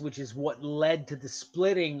status, which is what led to the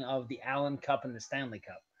splitting of the Allen Cup and the Stanley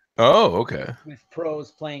Cup, Oh, okay. with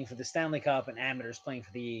pros playing for the Stanley Cup and amateurs playing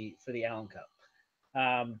for the Allen Cup.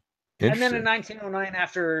 And then in Interesting. 1909,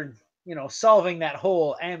 after solving that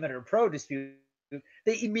whole amateur pro dispute,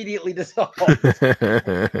 they immediately dissolved,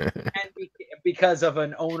 and because of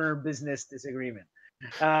an owner business disagreement.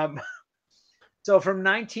 So from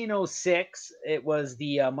 1906, it was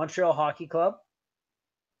the Montreal Hockey Club,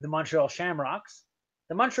 the Montreal Shamrocks,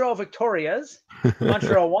 the Montreal Victorias, the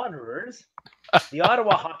Montreal Wanderers, the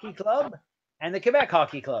Ottawa Hockey Club, and the Quebec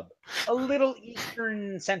Hockey Club. A little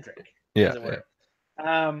Eastern centric, Yeah, as it were.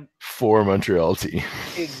 for Montreal team.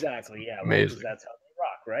 Exactly, yeah. Well, because Amazing. that's how they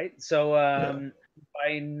rock, right? So Yeah.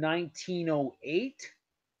 by 1908,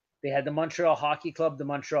 they had the Montreal Hockey Club, the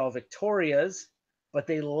Montreal Victorias, but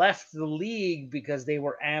they left the league because they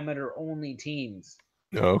were amateur-only teams.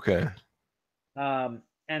 Okay. And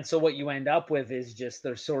so what you end up with is just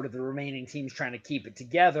they're sort of the remaining teams trying to keep it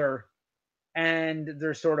together, and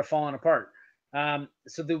they're sort of falling apart.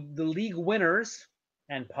 So the league winners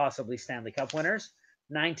and possibly Stanley Cup winners,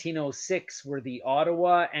 1906, were the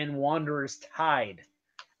Ottawa and Wanderers tied,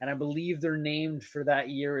 and I believe they're named for that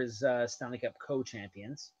year as Stanley Cup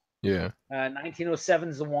co-champions. Yeah. 1907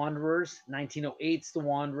 is the Wanderers. 1908 is the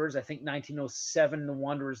Wanderers. I think 1907 the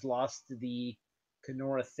Wanderers lost to the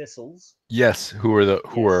Kenora Thistles. Yes, who are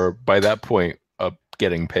Yes. by that point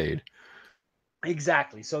getting paid.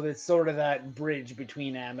 Exactly. So it's sort of that bridge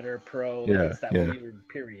between amateur pro, like Yeah, it's that yeah, weird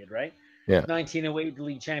period, right? yeah. 1908, the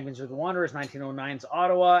league champions were the Wanderers. 1909's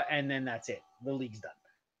Ottawa, and then that's it. The league's done.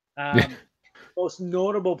 Yeah. Most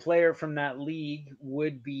notable player from that league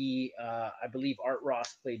would be, I believe, Art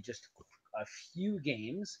Ross played just a few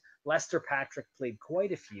games. Lester Patrick played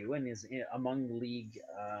quite a few and is among the league.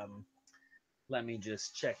 Let me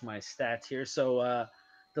just check my stats here. So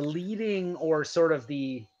the leading or sort of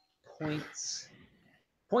the points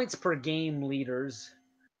per game leaders.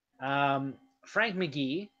 Frank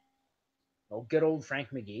McGee, good old Frank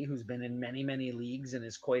McGee, who's been in many leagues and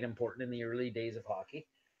is quite important in the early days of hockey.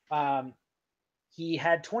 He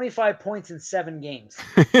had 25 points in 7 games.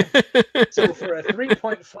 So for a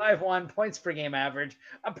 3.51 points per game average,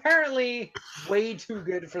 apparently way too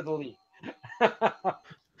good for the league.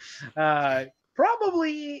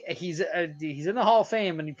 Probably he's in the Hall of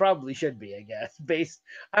Fame, and he probably should be, I guess.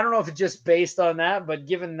 I don't know if it's just based on that, but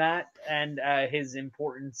given that and his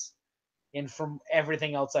importance in from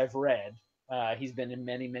everything else I've read, he's been in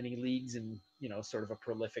many leagues and sort of a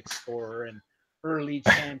prolific scorer and early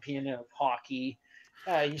champion of hockey.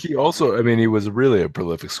 He also, I mean, he was really a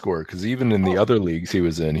prolific scorer because even in the other leagues he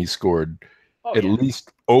was in, he scored at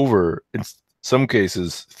least over, in some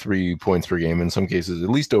cases, 3 points per game, in some cases, at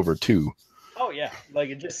least over 2. Oh yeah, like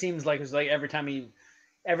it just seems like it's like every time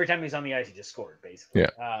he's on the ice, he just scored basically.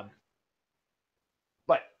 Yeah.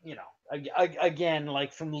 But again,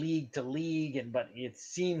 like from league to league, but it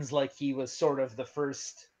seems like he was sort of the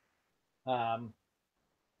first. I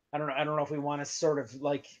don't know if we want to sort of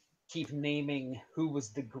like keep naming who was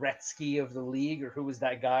the Gretzky of the league or who was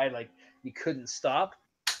that guy like you couldn't stop,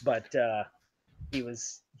 but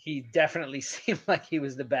he definitely seemed like he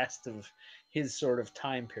was the best of his sort of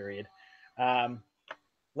time period.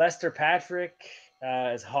 Lester Patrick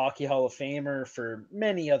is a Hockey Hall of Famer for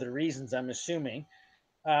many other reasons, I'm assuming.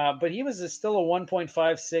 But he was still a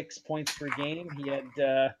 1.56 points per game. He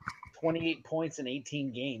had 28 points in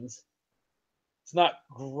 18 games. It's not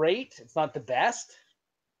great. It's not the best.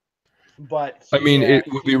 But I mean, it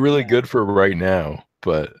would be really good for right now,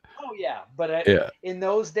 but oh yeah, but in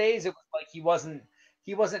those days, it was like he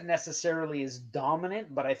wasn't necessarily as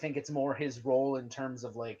dominant. But I think it's more his role in terms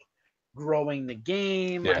of like growing the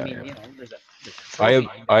game. Yeah, I mean, yeah. there's a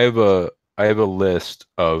I have a list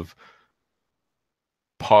of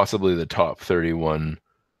possibly the top 31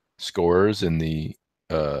 scorers in the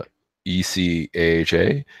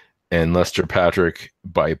ECAHA, and Lester Patrick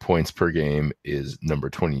by points per game is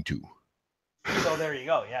number 22. So there you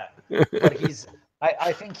go, yeah. But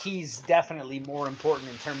I think he's definitely more important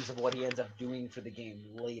in terms of what he ends up doing for the game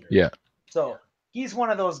later. Yeah. So he's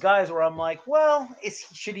one of those guys where I'm like, well,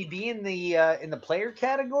 should he be in the player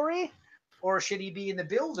category, or should he be in the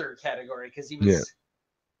builder category? Because he was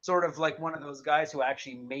sort of like one of those guys who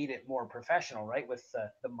actually made it more professional, right? With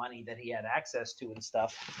the money that he had access to and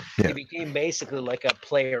stuff. Yeah. He became basically like a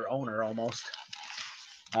player owner almost.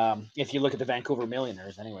 If you look at the Vancouver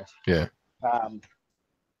Millionaires, anyways. Yeah.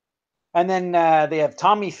 And then they have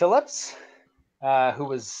Tommy Phillips, who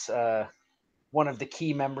was one of the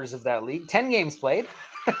key members of that league. 10 games played.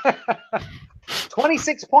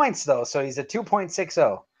 26 points, though, so he's a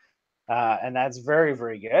 2.60. And that's very,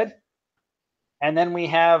 very good. And then we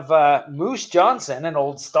have Moose Johnson, an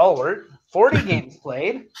old stalwart, 40 games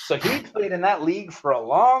played. So he played in that league for a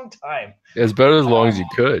long time. As better as long as you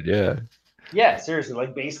could, yeah. Yeah, seriously,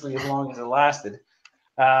 like basically as long as it lasted.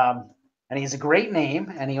 And he's a great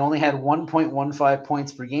name, and he only had 1.15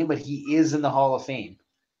 points per game, but he is in the Hall of Fame.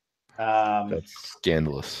 That's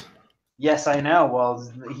scandalous. Yes, I know. Well,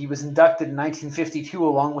 he was inducted in 1952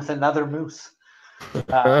 along with another Moose.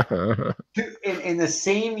 In the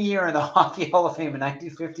same year in the Hockey Hall of Fame in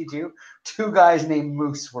 1952, 2 guys named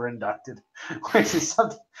Moose were inducted, which is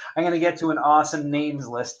something I'm going to get to an awesome names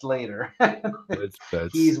list later.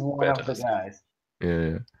 That's He's one fantastic. of the guys.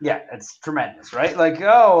 Yeah, it's tremendous, right? Like,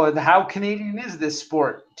 oh, how Canadian is this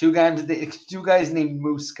sport? 2 guys named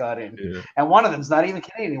Moose got in, and one of them's not even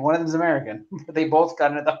Canadian. One of them's American, but they both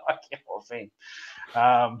got into the Hockey Hall of Fame.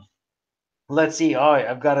 Let's see. Oh,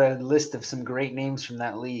 I've got a list of some great names from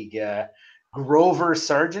that league. Grover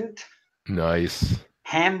Sargent. Nice.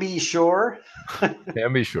 Hamby Shore.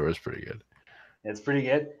 Hamby Shore is pretty good. It's pretty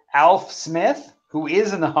good. Alf Smith, who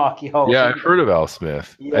is in the Hockey Hall of Fame. I've heard of Al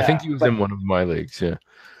Smith. Yeah, I think he was in one of my leagues, yeah.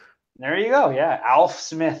 There you go, yeah. Alf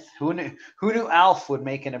Smith. Who knew Alf would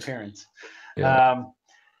make an appearance? Yeah.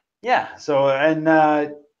 So,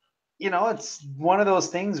 and it's one of those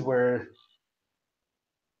things where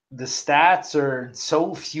the stats are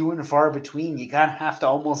so few and far between. You kind of have to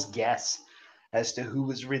almost guess as to who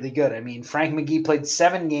was really good. I mean, Frank McGee played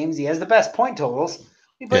 7 games. He has the best point totals.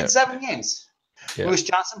 He played Yeah, 7 games. yeah, Moose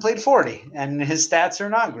Johnson played 40, and his stats are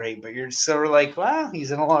not great, but you're sort of like, well,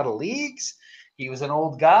 he's in a lot of leagues. He was an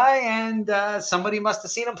old guy, and somebody must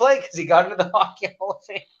have seen him play because he got into the Hockey Hall of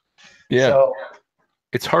Fame. yeah. So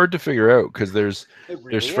It's hard to figure out because it there's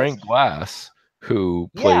really is. Frank Glass who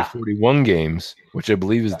played Yeah. 41 games, which I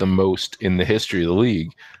believe is the most in the history of the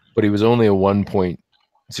league, but he was only a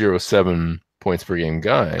 1.07 points per game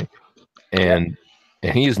guy, Yep. and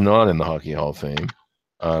he is not in the Hockey Hall of Fame.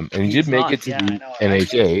 And he did He's make it not. to Yeah, I the know.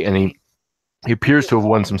 NHA, and he appears to have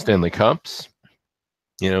won some Stanley Cups.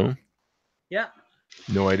 Yeah.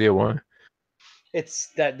 No idea why. It's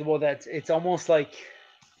that. Well, it's almost like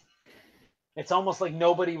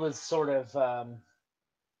nobody was sort of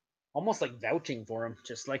almost like vouching for him,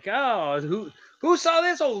 just like, oh, who saw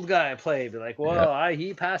this old guy play? Be like, Yeah, well,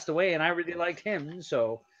 he passed away, and I really liked him,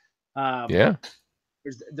 so. yeah.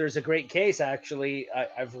 There's a great case actually.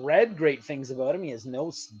 I've read great things about him. He has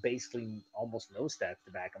basically almost no stats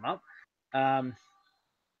to back him up.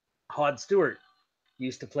 Hod Stewart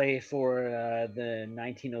used to play for the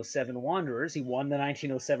 1907 Wanderers. He won the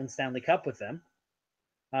 1907 Stanley Cup with them.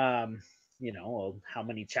 How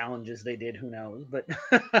many challenges they did, who knows? But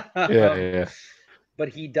Yeah, yeah. but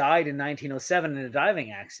he died in 1907 in a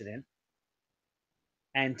diving accident.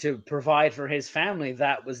 And to provide for his family,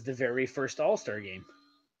 that was the very first All-Star game,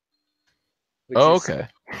 which Oh, is okay.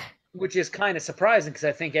 which is kind of surprising because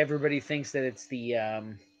I think everybody thinks that it's the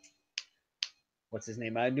what's his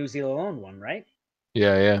name, New Zealand one, right?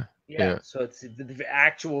 Yeah, yeah, Yeah. yeah. So it's the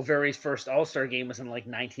actual very first All Star game was in like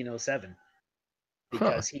 1907 Huh.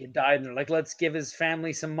 because he had died, and they're like, let's give his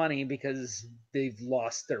family some money because they've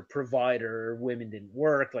lost their provider. Women didn't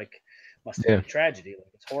work. Like, must have been Yeah. a tragedy. Like,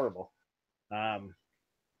 it's horrible. Um,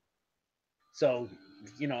 so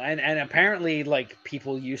and apparently, like,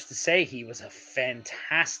 people used to say he was a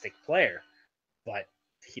fantastic player, but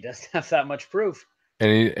he doesn't have that much proof.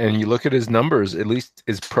 And you look at his numbers, at least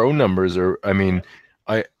his pro numbers are, I mean,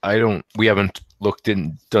 Yep. I don't, we haven't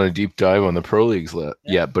done a deep dive on the pro leagues Yep.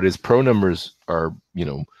 yet, but his pro numbers are,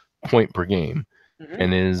 point per game. Mm-hmm.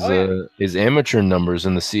 And Oh yeah. his amateur numbers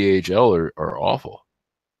in the CHL are awful.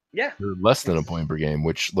 Yeah. They're less than a It's point per game,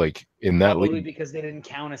 which, like, in that probably league. because they didn't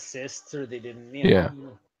count assists or they didn't, Yeah.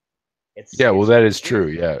 it's Yeah, well, that really is true.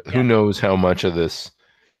 weird. Yeah. Who Yeah. knows how much of this,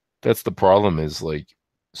 that's the problem, is like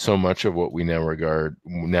so much of what we now regard,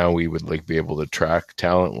 now we would like be able to track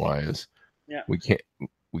talent wise. Yeah. We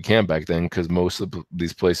can't back then because most of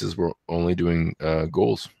these places were only doing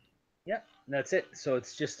goals. Yeah. That's it. So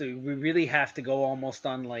it's just we really have to go almost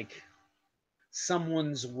on like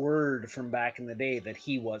someone's word from back in the day that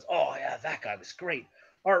he was, oh yeah, that guy was great.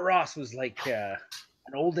 Art Ross was like an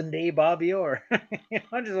olden day Bobby Orr.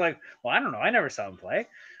 I'm just like, well, I don't know. I never saw him play.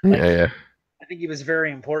 Yeah, Like, yeah, I think he was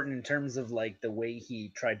very important in terms of like the way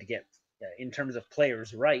he tried to get in terms of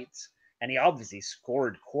players' rights, and he obviously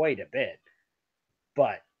scored quite a bit.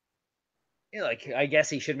 But like, I guess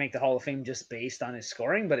he should make the Hall of Fame just based on his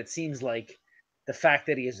scoring. But it seems like the fact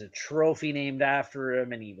that he has a trophy named after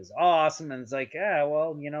him and he was awesome, and it's like, yeah,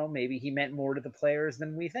 well, maybe he meant more to the players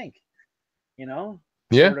than we think. yeah.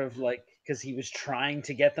 Sort of like because he was trying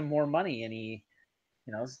to get them more money, and he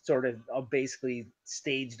sort of basically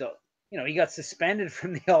staged. He got suspended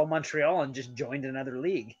from the All Montreal and just joined another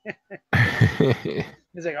league.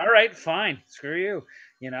 He's like, all right, fine, screw you.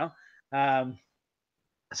 You know, um,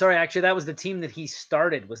 sorry, actually, that was the team that he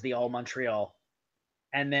started was the All Montreal,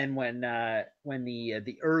 and then when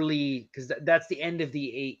the early because that's the end of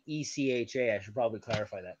the ECHA. I should probably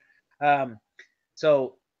clarify that.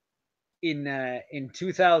 So in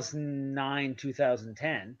 2009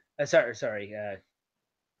 2010 sorry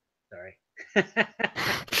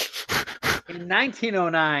in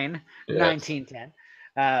 1909 Yeah, 1910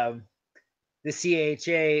 um, the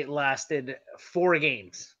CHA lasted 4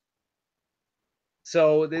 games.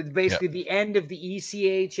 So yeah, basically the end of the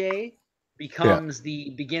ECHA yeah. becomes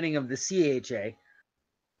the beginning of the CHA,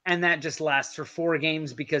 and that just lasts for 4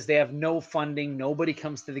 games because they have no funding, nobody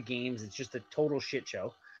comes to the games, it's just a total shit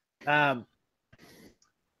show.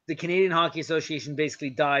 The Canadian Hockey Association basically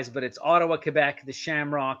dies, but it's Ottawa, Quebec, the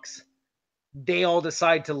Shamrocks. They all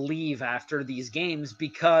decide to leave after these games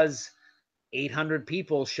because 800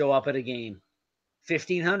 people show up at a game.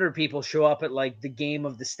 1,500 people show up at like the game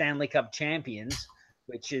of the Stanley Cup champions,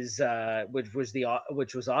 which was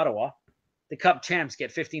Ottawa. The Cup champs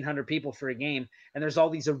get 1,500 people for a game, and there's all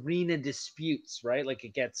these arena disputes, right? Like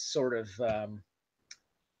it gets sort of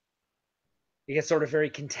it gets sort of very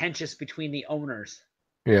contentious between the owners.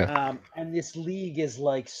 Yeah. And this league is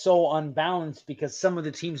like so unbalanced because some of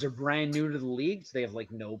the teams are brand new to the league, so they have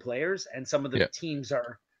like no players, and some of the Yeah. teams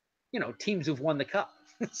are, teams who've won the cup.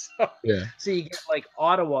 so, Yeah. so you get like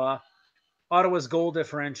Ottawa. Ottawa's goal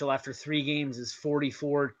differential after 3 games is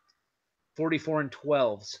 44 and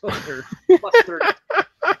 12. So they're plus 30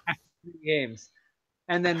 after 3 games.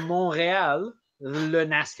 And then Montreal, Le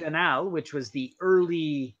National, which was the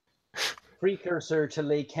early precursor to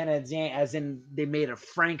Les Canadiens, as in they made a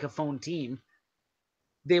francophone team.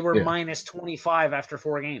 They were Yeah. minus 25 after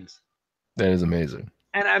 4 games. That is amazing.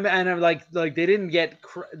 And I'm like they didn't get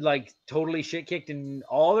like totally shit kicked in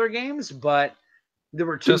all their games, but there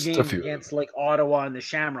were two Just a games few. against like Ottawa and the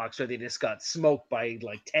Shamrocks where they just got smoked by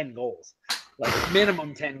like 10 goals, like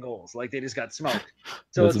minimum 10 goals. Like they just got smoked.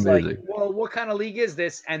 So That's it's like, amazing. well, what kind of league is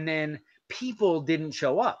this? And then people didn't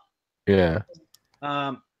show up. Yeah.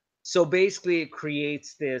 So basically, it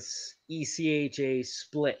creates this ECHA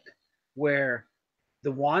split where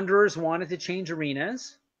the Wanderers wanted to change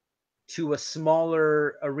arenas to a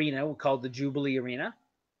smaller arena called the Jubilee Arena.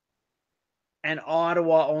 And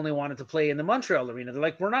Ottawa only wanted to play in the Montreal Arena. They're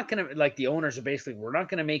like, we're not going to, like, the owners are basically, we're not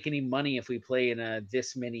going to make any money if we play in a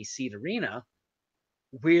this many seat arena.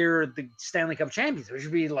 We're the Stanley Cup champions. We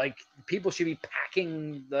should be like, people should be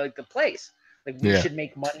packing the place. Like, we Yeah. should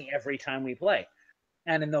make money every time we play.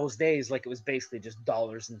 And in those days, like, it was basically just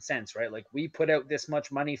dollars and cents, right? Like, we put out this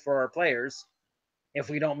much money for our players. If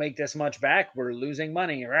we don't make this much back, we're losing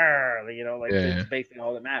money. Like, Yeah. it's basically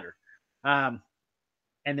all that mattered.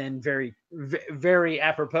 And then very, very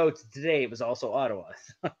apropos to today, it was also Ottawa.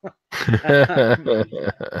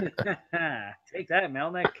 Take that,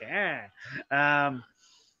 Melnick.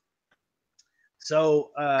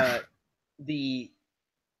 So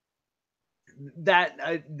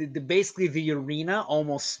basically the arena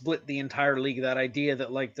almost split the entire league. That idea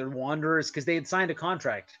that like the Wanderers, because they had signed a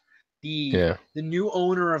contract, Yeah. the new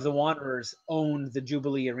owner of the Wanderers owned the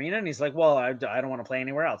Jubilee Arena, and he's like, well, I don't want to play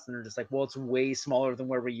anywhere else. And they're just like, well, it's way smaller than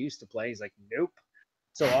where we used to play. He's like, nope.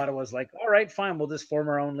 So Ottawa's like, all right, fine, we'll just form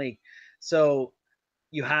our own league. So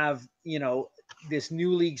you have, this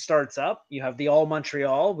new league starts up. You have the All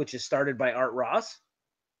Montreal, which is started by Art Ross,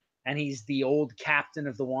 and he's the old captain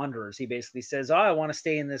of the Wanderers. He basically says, I want to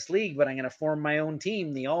stay in this league, but I'm going to form my own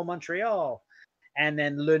team, the All Montreal. And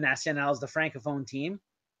then Le National is the francophone team.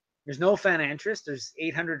 There's no fan interest. There's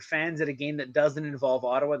 800 fans at a game that doesn't involve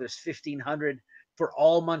Ottawa. There's 1,500 for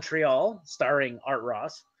All Montreal, starring Art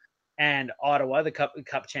Ross, and Ottawa, the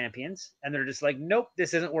cup champions. And they're just like, nope,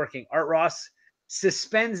 this isn't working. Art Ross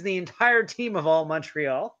suspends the entire team of All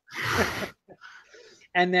Montreal.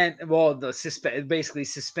 And then, well, basically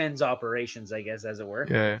suspends operations, I guess, as it were.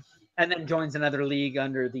 Yeah. And then joins another league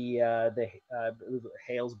under the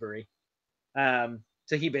Halesbury. So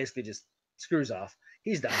he basically just screws off.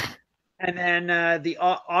 He's done. And then the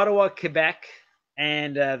Ottawa, Quebec,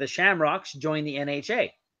 and the Shamrocks join the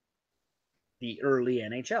NHA, the early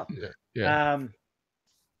NHL. Yeah.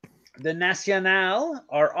 The National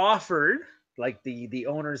are offered, like the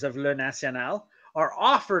owners of Le National, are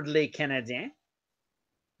offered Les Canadiens,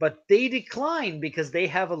 but they decline because they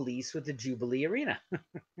have a lease with the Jubilee Arena,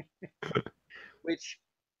 which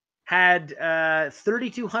had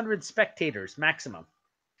 3,200 spectators maximum.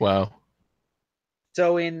 Wow.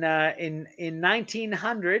 So in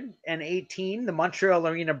 1918, the Montreal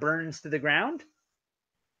Arena burns to the ground,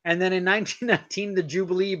 and then in 1919, the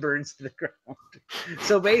Jubilee burns to the ground.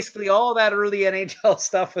 So basically, all that early NHL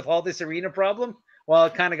stuff with all this arena problem, well,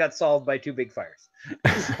 it kind of got solved by two big fires.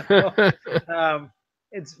 So,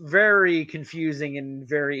 it's very confusing and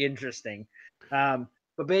very interesting.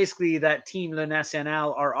 But basically, that team, Le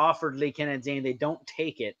National, are offered Les Canadiens. They don't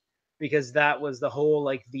take it because that was the whole,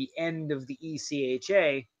 like, the end of the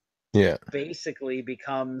ECHA. Yeah. Basically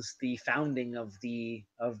becomes the founding of the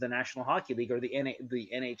National Hockey League, or the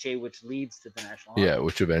NHA, which leads to the National Hockey League.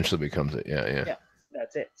 Which eventually becomes it. Yeah.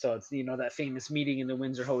 That's it. So it's that famous meeting in the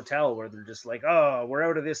Windsor Hotel where they're just like, oh, we're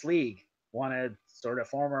out of this league. Want to sort of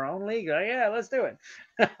form our own league? Oh, yeah, let's do it.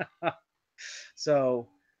 So,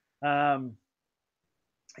 the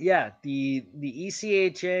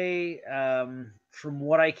ECHA, from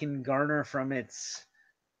what I can garner from its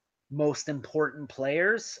most important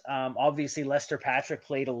players, obviously Lester Patrick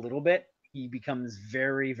played a little bit. He becomes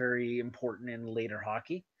very, very important in later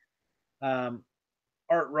hockey. Art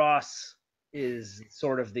Ross is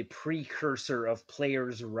sort of the precursor of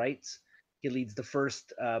players' rights. He leads the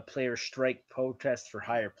first player strike protest for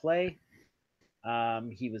higher play.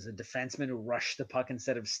 He was a defenseman who rushed the puck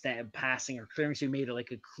instead of passing or clearing, so he made it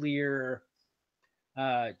like a clear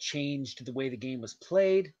change to the way the game was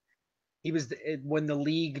played. he was when the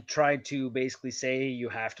league tried to basically say you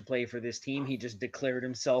have to play for this team, he just declared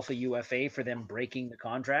himself a UFA for them breaking the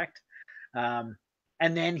contract. Um,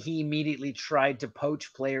 and then he immediately tried to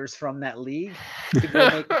poach players from that league to go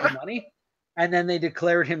make more money. And then they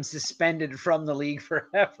declared him suspended from the league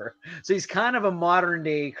forever. So he's kind of a modern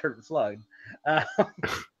day Curt Flood, uh,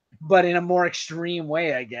 but in a more extreme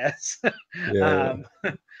way, I guess. Yeah.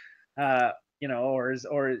 um, uh,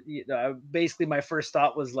 basically my first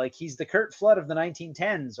thought was like, he's the Curt Flood of the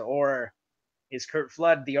 1910s, or is Curt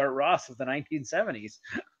Flood the Art Ross of the 1970s?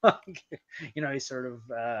 He sort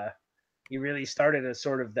of he really started a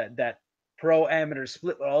sort of that pro amateur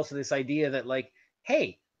split, but also this idea that like,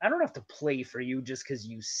 hey, I don't have to play for you just because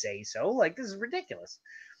you say so. Like, this is ridiculous.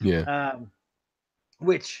 Yeah.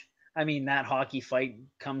 Which, I mean, that hockey fight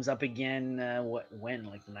comes up again. When,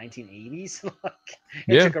 like the 1980s? Like,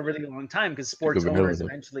 it Yeah. took a really long time because Took a sports very long owners time.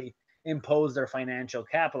 eventually imposed their financial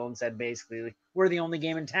capital and said basically, like, we're the only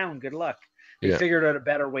game in town. Good luck. They Yeah. figured out a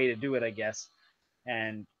better way to do it, I guess.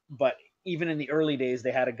 But even in the early days,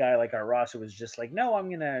 they had a guy like Art Ross who was just like, no, I'm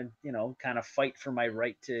gonna, kind of fight for my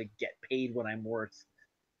right to get paid what I'm worth.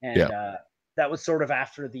 Yeah. And that was sort of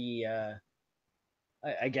after the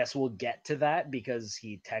I guess we'll get to that because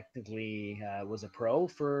he technically was a pro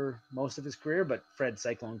for most of his career, but Fred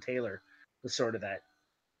Cyclone Taylor was sort of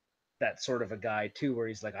that sort of a guy too, where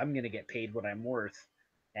he's like, I'm gonna get paid what I'm worth,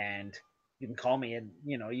 and you can call me an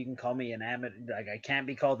amateur. Like, I can't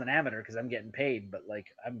be called an amateur because I'm getting paid, but like,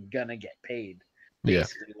 I'm gonna get paid Yeah.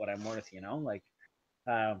 basically what I'm worth, like.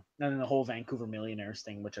 And then the whole Vancouver Millionaires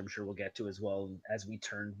thing, which I'm sure we'll get to as well as we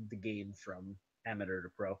turn the game from amateur to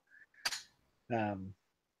pro.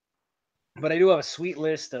 But I do have a sweet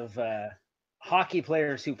list of hockey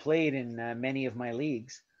players who played in many of my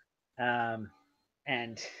leagues, and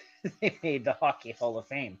they made the Hockey Hall of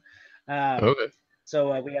Fame. Okay.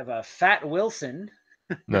 So we have Fat Wilson,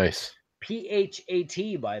 Nice.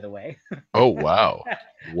 PHAT, by the way. Oh wow. I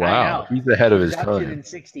Wow. know. He's ahead of his Inducted time. in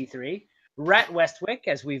 '63. Rat Westwick,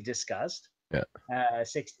 as we've discussed. Yeah.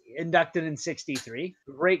 Inducted in '63.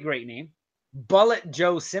 Great name. Bullet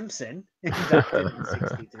Joe Simpson, inducted in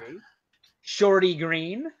 '63. Shorty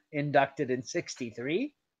Green, inducted in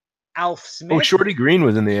 '63. Alf Oh, Smith. Shorty Green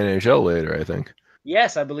was in the NHL later, I think.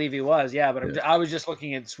 Yes, I believe he was. Yeah, but Yeah. I was just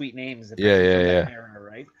looking at sweet names. Yeah. From that era,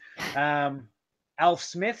 right? Alf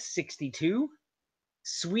Smith, '62.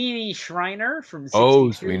 Sweeney Schreiner from '62.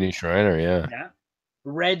 Oh, Sweeney Schreiner, yeah. Yeah.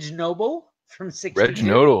 Reg Noble from Reg '62.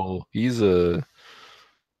 Nodal, he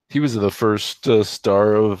was the first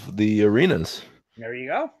star of the arenas. There you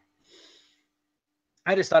go.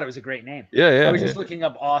 I just thought it was a great name. Yeah. I was just looking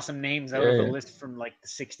up awesome names out of a list from like the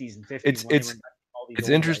 '60s and '50s. It's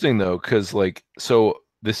interesting though, because like, so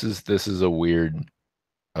this is a weird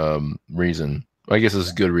reason. I guess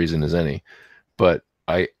it's a good reason as any, but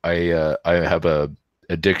I have a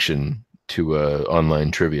addiction to a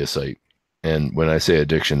online trivia site, and when I say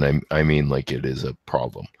addiction, I mean like it is a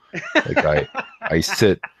problem. Like I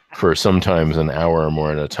sit for sometimes an hour or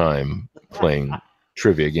more at a time playing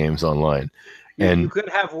trivia games online. And you could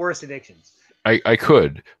have worse addictions. I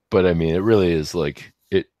could, but I mean, it really is like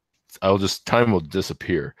it. Time will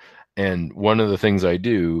disappear. And one of the things I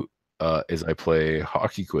do is I play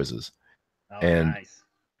hockey quizzes. Oh, and nice.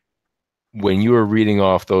 When you were reading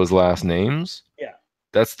off those last names, yeah,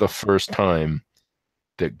 that's the first time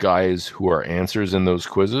that guys who are answers in those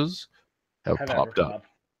quizzes have popped up.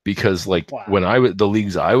 Because like when the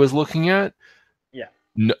leagues I was looking at, yeah,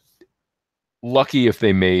 lucky if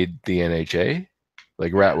they made the NHA,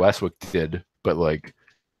 like Rat Westwick did, but like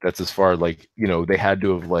that's as far, like, they had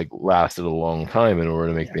to have like lasted a long time in order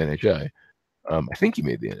to make the NHA. I think he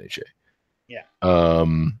made the NHA. Yeah.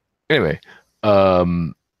 Anyway,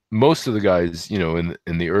 most of the guys, in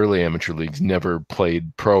the early amateur leagues never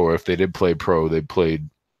played pro, or if they did play pro, they played,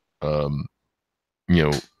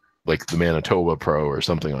 like the Manitoba Pro or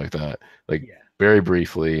something like that, like very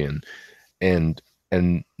briefly. And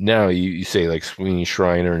now you say like Sweeney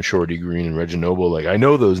Schreiner and Shorty Green and Reg Noble, like I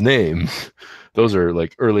know those names. Those are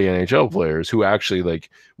like early NHL players who actually, like,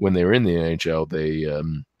 when they were in the NHL, they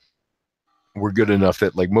were good enough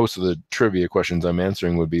that like most of the trivia questions I'm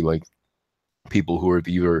answering would be like people who are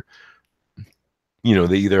either,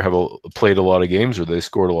 they either have played a lot of games or they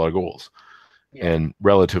scored a lot of goals, and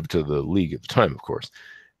relative to the league at the time, of course.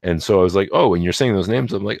 And so I was like, oh, when you're saying those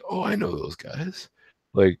names, I'm like, oh, I know those guys.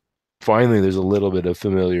 Like, finally, there's a little bit of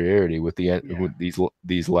familiarity with with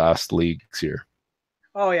these last leagues here.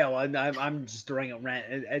 Oh yeah, well, I'm just throwing out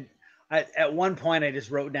at one point I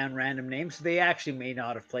just wrote down random names. So they actually may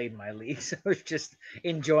not have played in my league. So I was just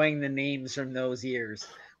enjoying the names from those years,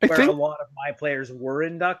 where a lot of my players were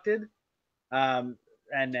inducted. And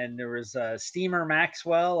then there was Steamer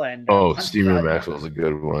Maxwell and Oh, Punch Steamer Gudge. Maxwell's a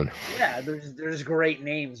good one. Yeah, there's great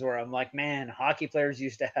names where I'm like, man, hockey players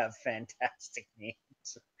used to have fantastic names.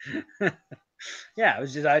 Yeah, it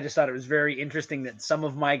was just I just thought it was very interesting that some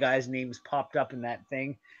of my guys' names popped up in that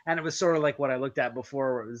thing, and it was sort of like what I looked at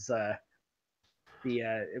before, where it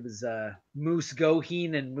was Moose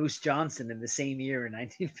Goheen and Moose Johnson in the same year in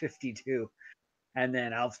 1952, and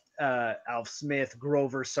then Alf Smith,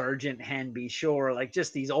 Grover Sargent, Hanby Shore, like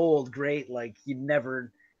just these old great, like you'd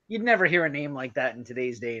never hear a name like that in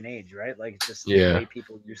today's day and age, right? Like just the Yeah. way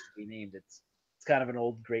people used to be named. It's kind of an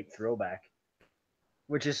old great throwback,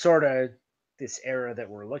 which is sort of this era that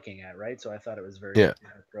we're looking at, right? So I thought it was very Yeah.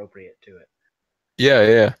 appropriate to it. Yeah,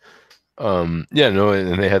 yeah. Yeah, no,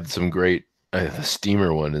 and they had some great the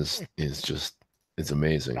Steamer one is just it's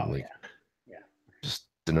amazing. Oh like yeah, just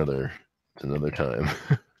another time.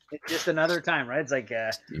 it's just another time, right? It's like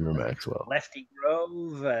Steamer Maxwell. Lefty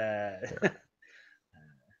Grove. Yeah.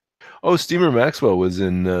 Oh, Steamer Maxwell was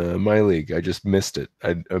in my league. I just missed it.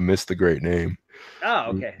 I missed the great name.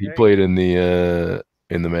 Oh, okay. He played in the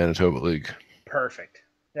Manitoba League. Perfect.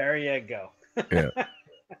 There you go. Yeah.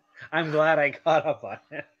 I'm glad I caught up on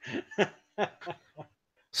it.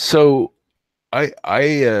 So I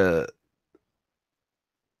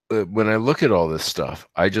when I look at all this stuff,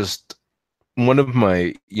 I just one of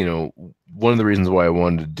the reasons why I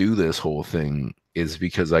wanted to do this whole thing is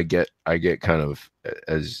because I get kind of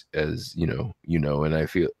as you know, and I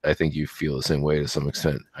think you feel the same way to some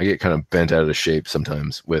extent. I get kind of bent out of shape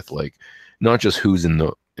sometimes with like not just who's in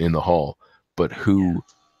the hall, but who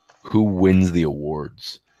wins the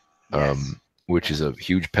awards. Yes. Which is a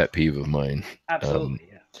huge pet peeve of mine. Absolutely,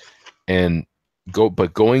 yeah. And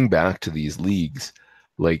going back to these leagues,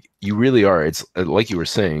 like you really are. It's like you were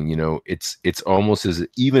saying, you know, it's almost as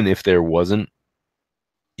even if it's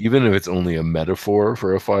only a metaphor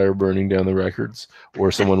for a fire burning down the records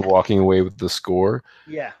or someone walking away with the score.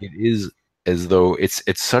 Yeah. It is as though it's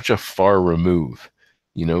such a far remove.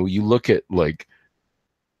 You know, you look at like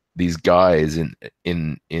these guys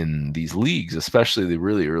in these leagues, especially the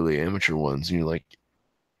really early amateur ones, and you're like,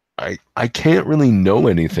 I can't really know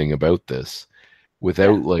anything about this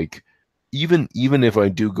without like even if I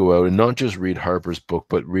do go out and not just read Harper's book,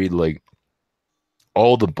 but read like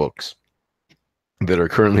all the books that are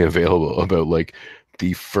currently available about like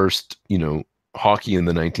the first, hockey in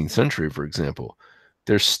the 19th century, for example,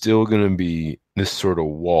 there's still going to be this sort of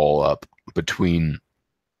wall up between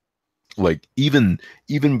like even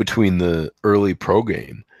between the early pro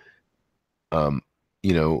game and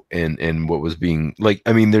what was being like,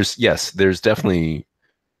 I mean, there's definitely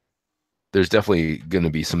going to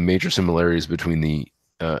be some major similarities between the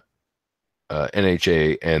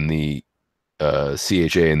NHA and the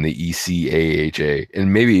CHA and the ECAHA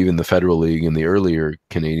and maybe even the Federal League and the earlier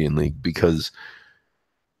Canadian League, because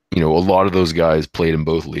a lot of those guys played in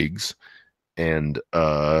both leagues, and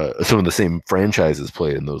some of the same franchises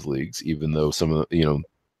played in those leagues, even though some of the,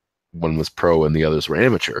 one was pro and the others were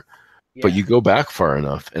amateur. Yeah. But you go back far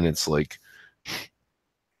enough and it's like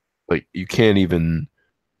you can't even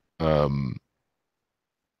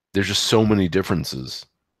there's just so many differences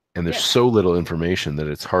and there's so little information that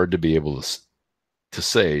it's hard to be able to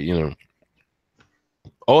say,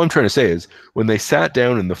 all I'm trying to say is when they sat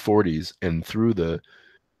down in the 40s and through the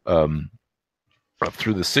up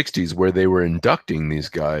through the 60s where they were inducting these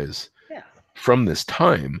guys from this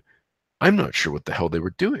time, I'm not sure what the hell they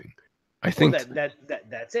were doing. I think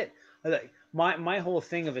that's it. Like my whole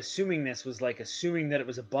thing of assuming this was like assuming that it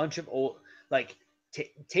was a bunch of old, like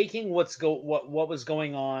taking what was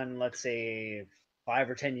going on, let's say 5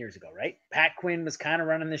 or 10 years ago, right? Pat Quinn was kind of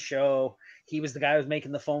running the show. He was the guy who was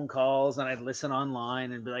making the phone calls, and I'd listen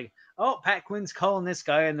online and be like, oh, Pat Quinn's calling this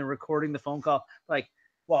guy and they're recording the phone call. Like,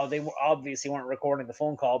 well, they obviously weren't recording the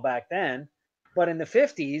phone call back then, but in the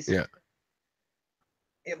 50s,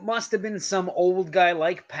 it must have been some old guy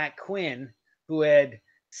like Pat Quinn who had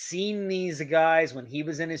seen these guys when he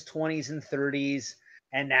was in his 20s and 30s,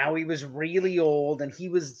 and now he was really old, and he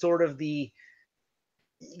was sort of you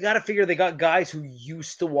got to figure they got guys who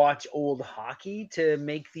used to watch old hockey to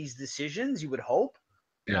make these decisions, you would hope.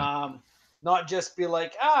 Not just be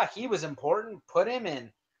like, he was important, put him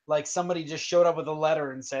in. Like somebody just showed up with a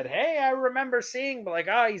letter and said, hey, I remember seeing, but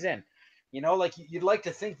like, he's in. Like you'd like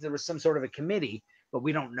to think there was some sort of a committee, but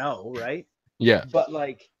we don't know, right? Yeah. But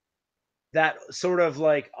like that sort of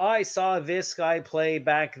like, I saw this guy play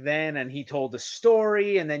back then and he told a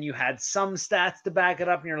story, and then you had some stats to back it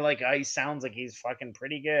up and you're like, he sounds like he's fucking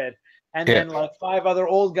pretty good. And then like 5 other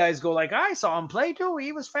old guys go like, I saw him play too,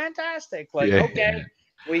 he was fantastic. Like, okay,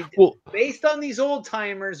 Well, Based on these old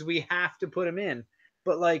timers, we have to put him in.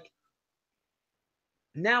 But like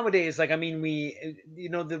nowadays, like I mean,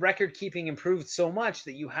 the record keeping improved so much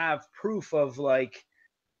that you have proof of like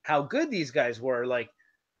how good these guys were. Like,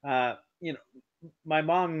 uh, you know, my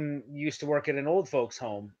mom used to work at an old folks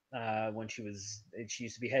home when she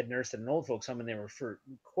used to be head nurse at an old folks home, and they were for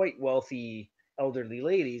quite wealthy elderly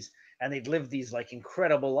ladies, and they'd lived these like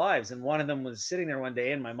incredible lives. And one of them was sitting there one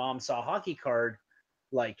day, and my mom saw a hockey card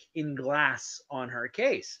like in glass on her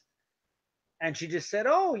case. And she just said,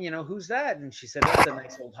 "Oh, who's that?" And she said, "That's a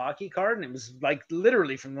nice old hockey card." And it was like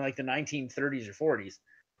literally from like the 1930s or 40s.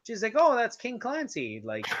 She's like, "Oh, that's King Clancy."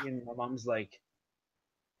 Like, and my mom's like,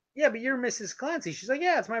 "Yeah, but you're Mrs. Clancy." She's like,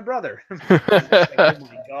 "Yeah, it's my brother." Like, oh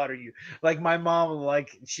my God, are you like my mom?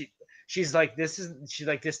 Like she's like, this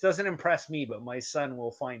doesn't impress me, but my son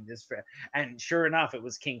will find this. And sure enough, it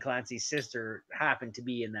was King Clancy's sister happened to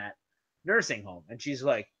be in that nursing home, and she's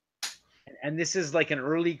like, and this is like an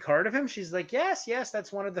early card of him. She's like, yes,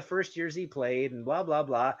 that's one of the first years he played, and blah blah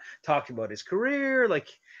blah. Talked about his career, like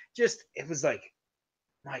just it was like,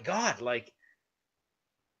 my God, like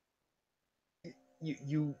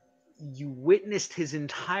you witnessed his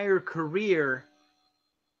entire career,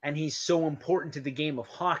 and he's so important to the game of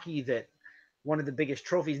hockey that one of the biggest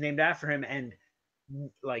trophies named after him, and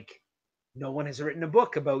like no one has written a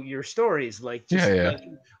book about your stories. Like just yeah. like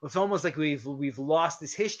it's almost like we've lost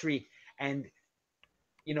this history. And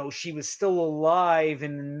she was still alive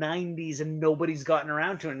in the 90s and nobody's gotten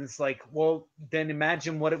around to it. And it's like, well, then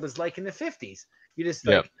imagine what it was like in the 50s. You just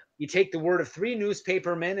Yep. like, you take the word of 3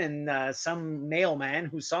 newspapermen and some mailman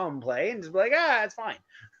who saw him play and just be like, it's fine.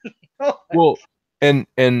 Well, and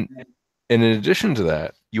in addition to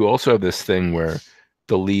that, you also have this thing where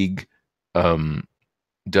the league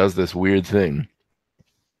does this weird thing,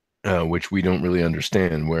 which we don't really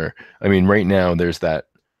understand. Where, I mean, right now there's that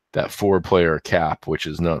 4-player cap, which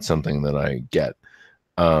is not something that I get.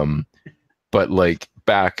 But like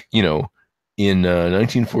back, in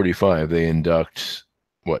 1945, they induct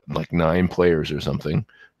like 9 players or something,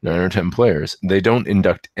 9 or 10 players. They don't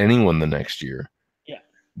induct anyone the next year. Yeah.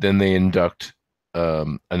 Then they induct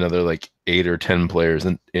another like 8 or 10 players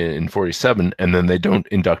in 47, and then they don't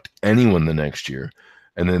induct anyone the next year.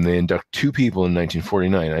 And then they induct 2 people in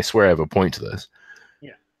 1949. I swear I have a point to this.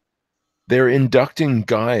 Yeah. They're inducting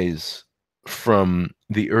guys from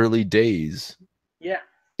the early days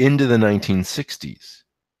into the 1960s.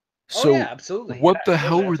 So absolutely. What the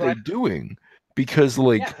hell were they doing? Because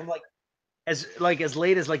from as late as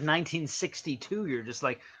like 1962, you're just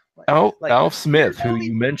like Alf Smith, who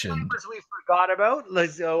you mentioned, we forgot about.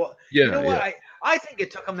 So yeah, you know what? I think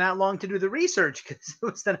it took them that long to do the research because it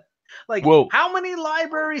was how many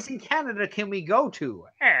libraries in Canada can we go to?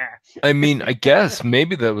 I mean, I guess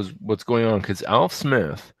maybe that was what's going on, because Alf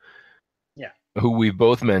Smith, who we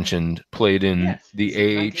both mentioned, played in the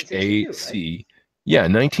AHAC. Right? Yeah,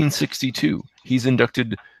 1962. He's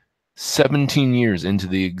inducted 17 years into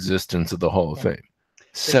the existence of the Hall of Fame.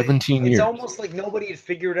 17 years. It's almost like nobody had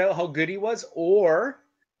figured out how good he was, or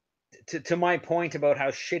to my point about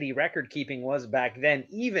how shitty record keeping was back then,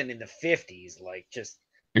 even in the 50s, like just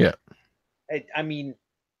I mean,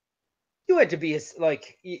 you had to be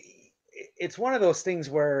like, it's one of those things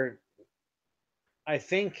where I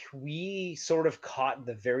think we sort of caught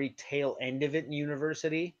the very tail end of it in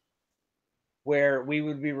university, where we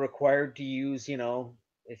would be required to use,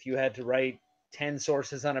 if you had to write 10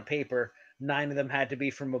 sources on a paper, 9 of them had to be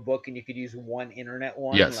from a book, and you could use one internet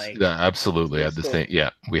one. Yes, absolutely. I had the same.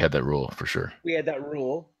 Yeah, we had that rule for sure. We had that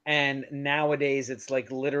rule, and nowadays it's like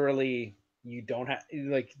literally you don't have,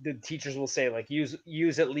 like the teachers will say like use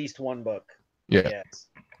at least one book. Yeah. Yes.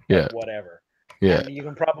 Yeah. Whatever. Yeah. And you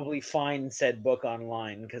can probably find said book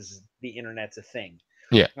online because the internet's a thing.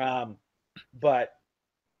 Yeah. But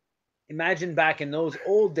imagine back in those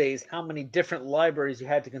old days how many different libraries you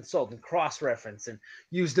had to consult and cross-reference and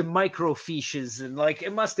use the microfiches, and like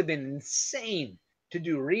it must have been insane to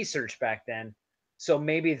do research back then. So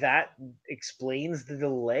maybe that explains the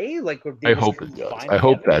delay. Like I hope it does. I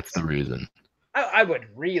hope that's the reason. I would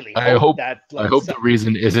really hope that. Like, I hope the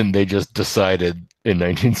reason isn't they just decided in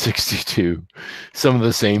 1962. Some of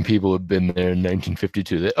the same people have been there in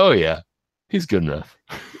 1952. That, oh yeah, he's good enough.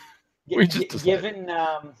 We just given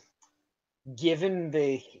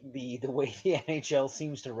the way the NHL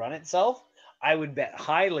seems to run itself, I would bet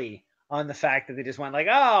highly on the fact that they just went like,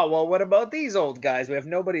 oh, well, what about these old guys? We have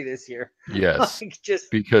nobody this year. Yes. Like,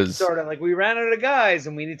 just because sort of like we ran out of guys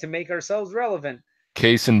and we need to make ourselves relevant.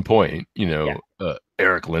 Case in point,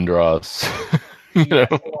 Eric Lindros.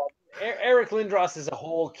 Well, Eric Lindros is a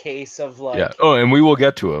whole case of Yeah. like, Oh, and we will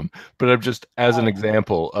get to him, but I'm just as an oh,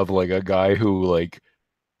 example of like a guy who like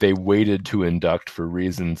they waited to induct for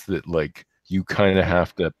reasons that like you kind of yeah,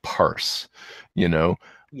 have to parse, you know.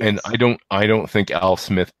 And yes, I don't think Al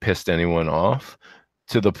Smith pissed anyone off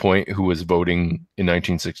to the point who was voting in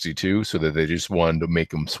 1962 so that they just wanted to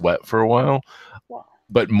make him sweat for a while. well,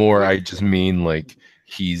 But more, yeah, I just mean like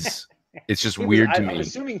he's it's just he was. weird to I'm me.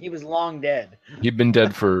 assuming he was long dead. He'd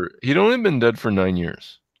only been dead for 9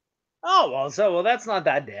 years. Oh well, that's not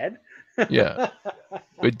that dead. Yeah.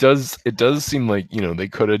 It does seem like, you know, they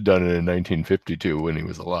could have done it in 1952 when he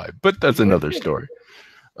was alive, but that's You would another think, story.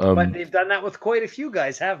 but they've done that with quite a few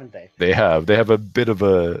guys, haven't they? They have a bit of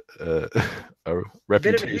a A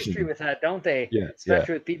bit of a history reputation. with that, don't they? Yeah, yeah,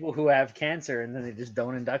 Especially with people who have cancer and then they just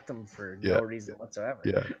don't induct them for yeah, no reason whatsoever.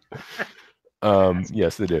 yeah. That's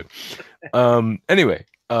Yes, they do. Anyway,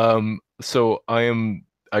 so I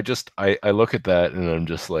look at that and I'm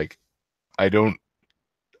just like, I don't,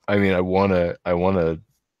 I mean, I wanna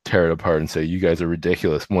tear it apart and say, you guys are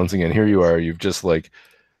ridiculous. Once again, here you are, you've just like,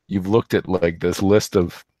 you've looked at like this list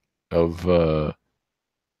of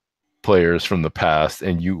players from the past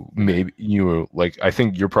and you maybe you were like, I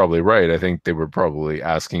think you're probably right. I think they were probably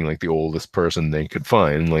asking like the oldest person they could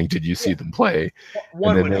find, like, did you see yeah. them play? And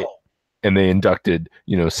One then would hope. they inducted,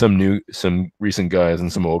 you know, some recent guys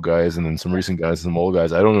and some old guys and then some Yeah, recent guys and some old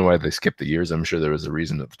guys. I don't know why they skipped the years. I'm sure there was a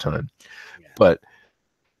reason at the time. yeah, But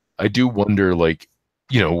I do wonder, like,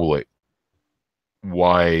 you know, like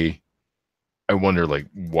why I wonder like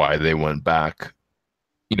why they went back,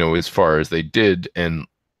 you know, as far as they did. And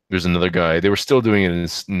there's another guy. They were still doing it in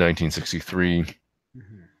 1963.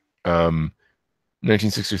 hmm,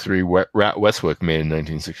 1963, Rat Westwick made in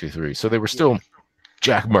 1963. So they were yeah, still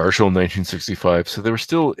Jack Marshall in 1965. So they were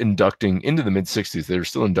still inducting into the mid 60s. They were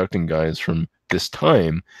still inducting guys from this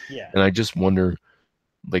time. yeah. And I just wonder,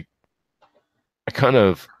 like, I kind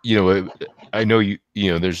of, you know, I know you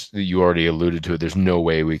know, you already alluded to it. There's no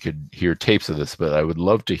way we could hear tapes of this, but I would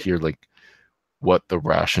love to hear, like, what the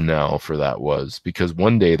rationale for that was because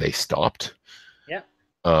one day they stopped. Yeah.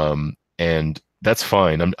 And that's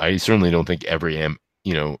fine. I certainly don't think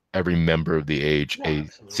you know, every member of the No, AHC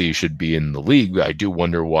absolutely. should be in the league. I do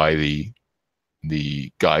wonder why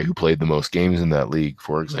the guy who played the most games in that league,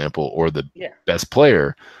 for example, or the Yeah. best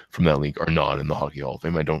player from that league are not in the Hockey Hall of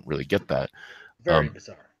Fame. I don't really get that. Very Um,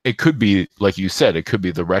 bizarre. it could be, like you said, it could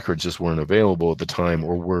be the records just weren't available at the time,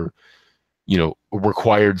 or were, you know,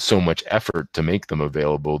 required so much effort to make them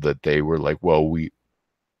available that they were like, well,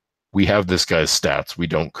 we have this guy's stats. We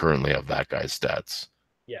don't currently have that guy's stats.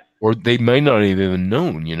 Yeah. Or they might not even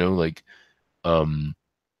known, you know, like um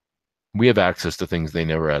we have access to things they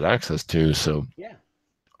never had access to. So Yeah.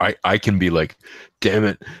 I can be like, damn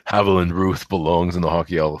it, Haviland Ruth belongs in the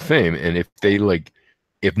Hockey Hall of Fame. And if they like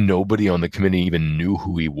if nobody on the committee even knew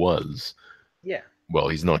who he was, Yeah. well,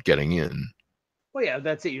 he's not getting in. Well, yeah,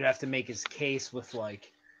 that's it. You'd have to make his case with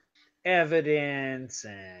like evidence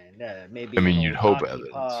and maybe I an mean, you'd old hope hockey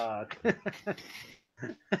evidence. puck.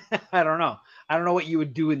 I don't know. I don't know what you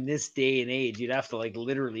would do in this day and age. You'd have to like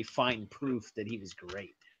literally find proof that he was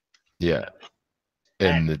great. You Yeah. know,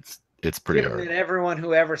 and And it's pretty given hard. that everyone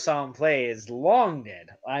who ever saw him play is long dead.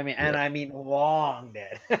 I mean, and Yeah. I mean long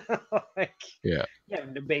dead. Like, Yeah. yeah,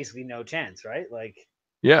 basically no chance, right?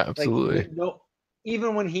 Yeah, Like absolutely. no.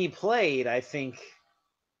 Even when he played, I think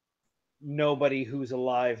nobody who's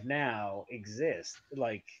alive now exists.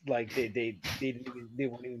 Like they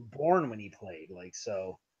weren't even born when he played. Like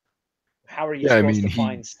so, how are you Yeah, I supposed mean to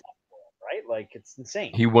find stuff for him, right? Like it's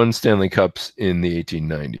insane. he won Stanley Cups in the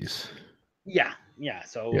 1890s. Yeah, yeah.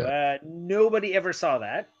 So Yeah. nobody ever saw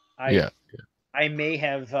that. Yeah. I may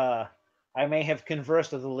have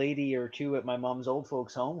conversed with a lady or two at my mom's old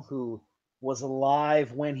folks' home who was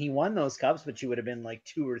alive when he won those cups, but she would have been like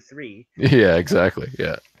 2 or 3. Yeah, exactly.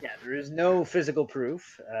 Yeah. Yeah, there is no physical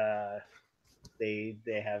proof. They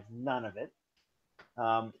have none of it.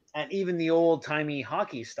 And even the old timey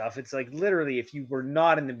hockey stuff, it's like literally if you were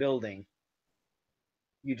not in the building,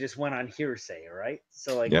 you just went on hearsay, right?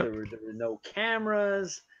 So like Yeah. there were no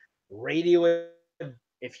cameras, radio.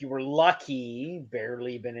 If you were lucky,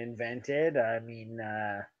 barely been invented. I mean,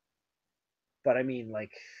 but I mean,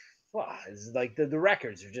 like, wow, it's like the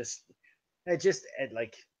records are just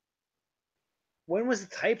like when was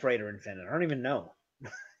the typewriter invented? I don't even know.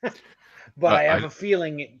 But I have I a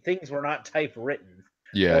feeling things were not typewritten,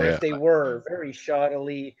 yeah, or if yeah. they were, very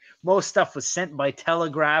shoddily. Most stuff was sent by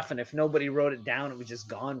telegraph, and if nobody wrote it down, it was just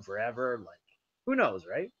gone forever. Like, who knows,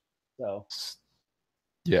 right? So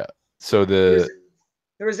Yeah. So there was the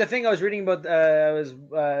there was a thing I was reading about. I was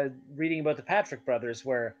reading about the Patrick brothers,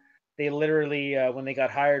 where they literally when they got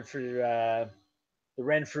hired for the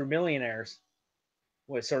Renfrew Millionaires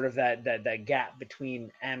was sort of that gap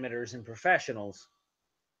between amateurs and professionals,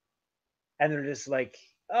 and they're just like,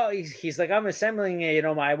 oh, he's like, I'm assembling,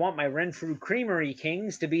 I want my Renfrew Creamery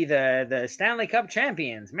Kings to be the Stanley Cup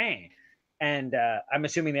champions, man. And I'm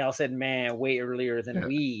assuming they all said man way earlier than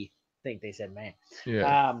we think they said man.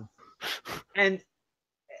 Yeah. And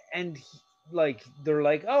like they're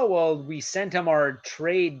like, oh well, we sent him our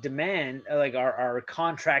trade demand, like our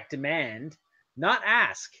contract demand, not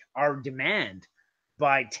ask, our demand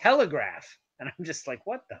by telegraph. And I'm just like,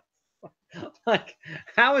 what the like,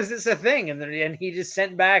 how is this a thing? And he just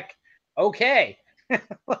sent back, okay.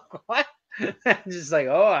 What? Just like,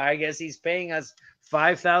 oh, I guess he's paying us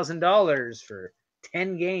 $5,000 for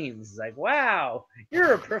 10 games. It's like, wow,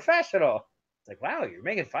 you're a professional. It's like, wow, you're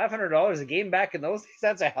making $500 a game back in those days.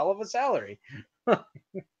 That's a hell of a salary.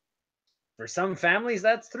 For some families,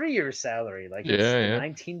 that's 3 years' salary. Like it's the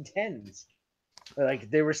 1910s. Like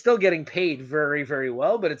they were still getting paid very, very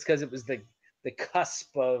well, but it's because it was the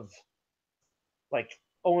cusp of like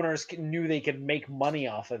owners knew they could make money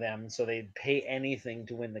off of them, so they'd pay anything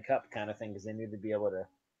to win the cup kind of thing because they knew they'd be able to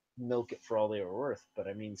milk it for all they were worth. But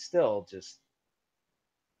I mean, still, just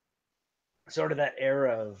sort of that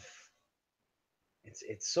era of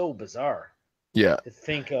it's so bizarre. Yeah. To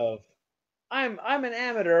think of, I'm an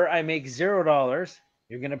amateur. I make $0.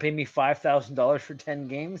 You're gonna pay me $5,000 for 10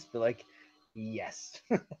 games? Be like, yes.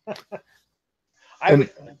 I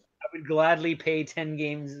would gladly pay 10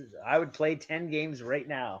 games. I would play 10 games right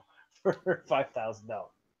now for $5,000.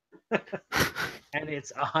 And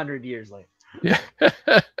it's 100 years later. Yeah.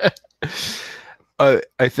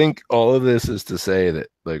 I think all of this is to say that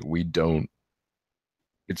like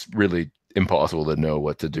it's really impossible to know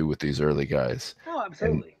what to do with these early guys. Oh,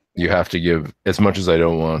 absolutely. And you have to give, as much as I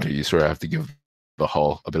don't want to, you sort of have to give the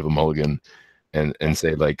Hull a bit of a mulligan and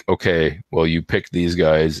say like, okay, well, you picked these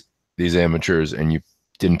guys, these amateurs, and you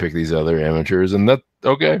didn't pick these other amateurs, and that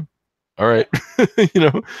okay, all right.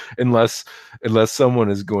 Unless someone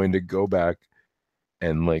is going to go back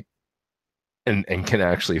and like and can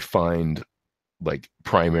actually find like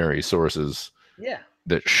primary sources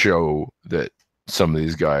that show that some of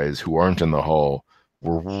these guys who aren't in the Hull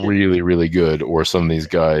were really, really good, or some of these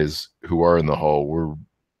guys who are in the Hull were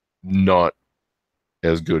not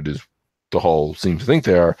as good as the Hull seems to think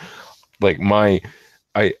they are. Like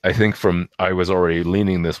I think I was already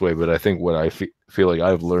leaning this way, but I think what I feel like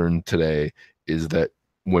I've learned today is that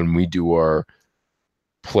when we do our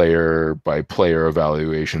player by player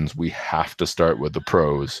evaluations, we have to start with the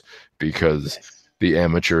pros, because the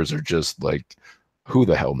amateurs are just like, who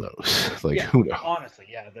the hell knows? Like, who knows? Honestly,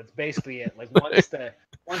 that's basically it. Like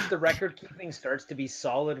once the record keeping starts to be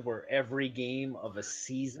solid, where every game of a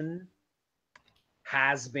season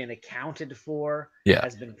has been accounted for,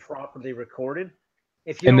 has been properly recorded.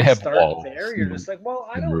 If you don't start there, you're just like, well,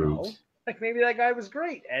 I don't know. Like maybe that guy was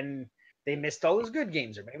great and they missed all his good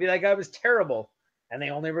games, or maybe that guy was terrible and they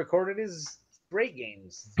only recorded his great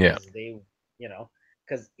games. Yeah. They,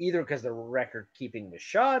 because the record keeping was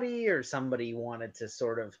shoddy, or somebody wanted to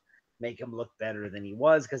sort of make him look better than he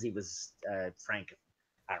was because he was a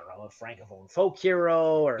francophone folk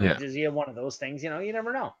hero, or just one of those things. You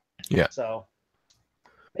never know. Yeah. So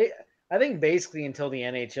I think basically until the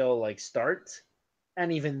NHL like starts,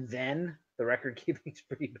 and even then the record keeping is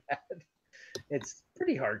pretty bad. It's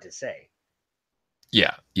pretty hard to say.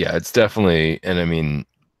 Yeah, it's definitely, and I mean,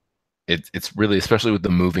 it's really, especially with the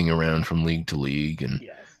moving around from league to league, and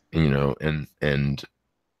and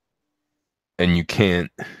you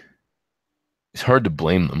can't. It's hard to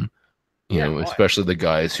blame them, especially the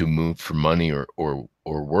guys who moved for money or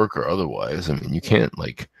work or otherwise. I mean, you can't,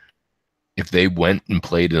 like, if they went and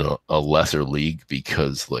played in a lesser league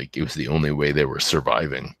because like it was the only way they were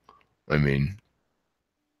surviving. I mean,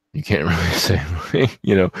 you can't really say,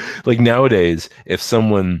 like nowadays, if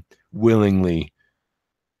someone willingly,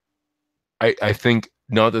 I think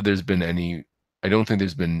not that there's been any, I don't think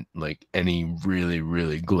there's been like any really,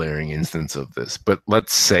 really glaring instance of this, but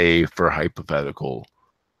let's say for hypothetical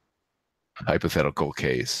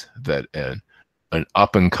case that an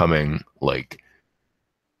up and coming like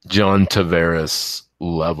John Tavares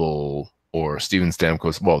level, or Steven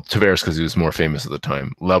Stamkos, well, Tavares because he was more famous at the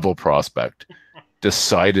time, level prospect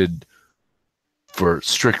decided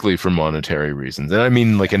strictly for monetary reasons, and I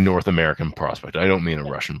mean like a North American prospect, I don't mean a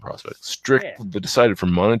Russian prospect, decided for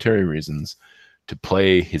monetary reasons to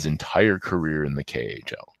play his entire career in the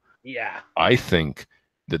KHL. I think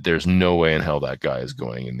that there's no way in hell that guy is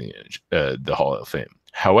going in the Hall of Fame.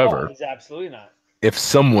 However, he's absolutely not. If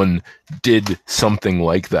someone did something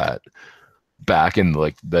like that back in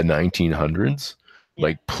like the 1900s,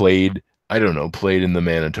 like played, I don't know, played in the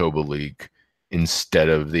Manitoba League instead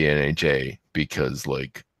of the NHA because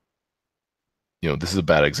like, you know, this is a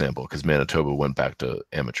bad example because Manitoba went back to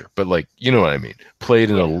amateur, but like, you know what I mean? Played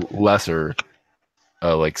in a lesser,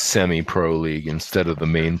 like semi-pro league instead of the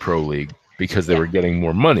main pro league because they were getting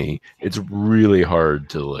more money. It's really hard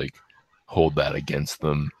to like hold that against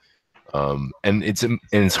them. And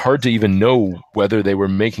it's hard to even know whether they were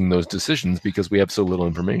making those decisions because we have so little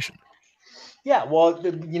information. Yeah, well,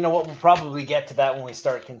 you know what? We'll probably get to that when we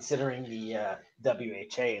start considering the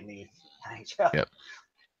WHA and the NHL. Yep.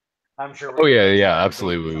 I'm sure. Oh yeah,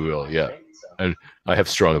 absolutely we will. Yeah, right? So, and I have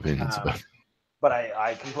strong opinions about it. But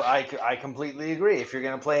I completely agree. If you're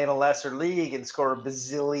going to play in a lesser league and score a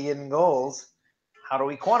bazillion goals, how do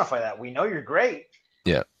we quantify that? We know you're great.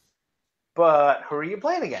 Yeah. But who are you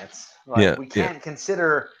playing against? Like, we can't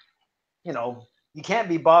consider, you know, you can't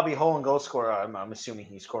be Bobby Hull and goal scorer. I'm assuming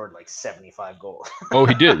he scored like 75 goals. Oh,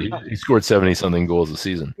 he did. He scored 70-something goals a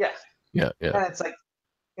season. Yeah. Yeah. And it's like,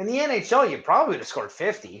 in the NHL, you probably would have scored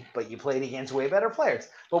 50, but you played against way better players.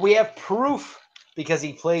 But we have proof because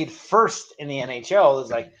he played first in the NHL. It's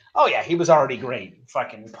like, oh yeah, he was already great.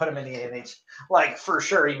 Fucking put him in the NHL. Like, for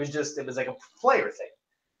sure, it was like a player thing.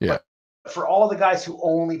 Yeah. But for all the guys who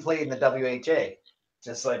only played in the WHA,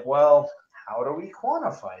 just like, well, how do we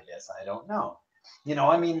quantify this? I don't know. You know,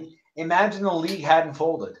 I mean, imagine the league hadn't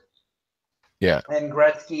folded. Yeah. And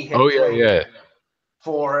Gretzky had played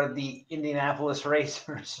for the Indianapolis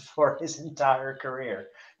Racers for his entire career.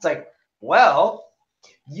 It's like, well,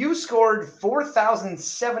 you scored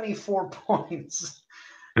 4,074 points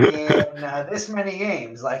in this many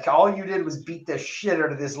games. Like, all you did was beat the shit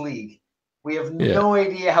out of this league. We have no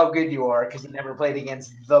idea how good you are because you never played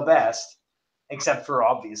against the best, except for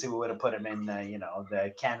obviously we would have put him in,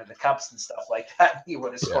 the Canada Cups and stuff like that. He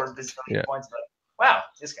would have scored bazillion points. But wow,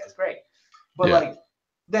 this guy's great. But like,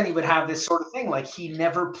 then he would have this sort of thing. Like, he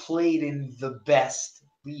never played in the best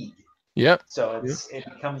league. Yeah. So it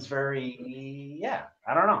becomes very,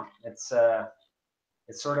 I don't know. It's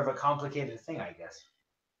sort of a complicated thing, I guess.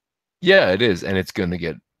 Yeah, it is, and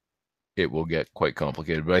it will get quite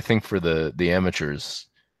complicated. But I think for the amateurs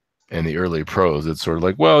and the early pros, it's sort of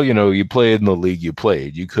like, well, you know, you played in the league you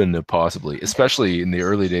played. You couldn't have possibly, especially in the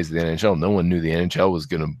early days of the NHL, no one knew the NHL was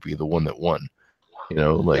going to be the one that won. You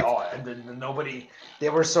know, like nobody. They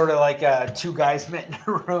were sort of like two guys met in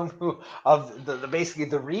a room who of the basically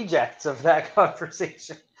the rejects of that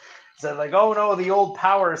conversation. Said like, oh no, the old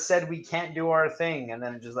power said we can't do our thing, and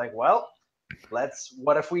then just like, well,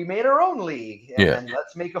 what if we made our own league, and then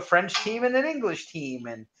let's make a French team and an English team,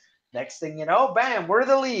 and next thing you know, bam, we're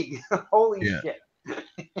the league. Holy shit.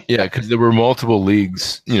 Yeah, because there were multiple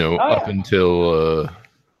leagues, you know, up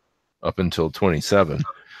until 27.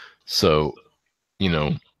 So, you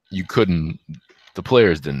know, the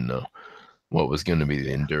players didn't know what was going to be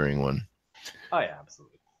the enduring one. Oh yeah,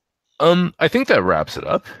 absolutely. I think that wraps it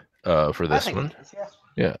up for this one.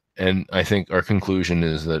 Yeah, and I think our conclusion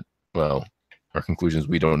is that, well,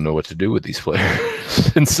 we don't know what to do with these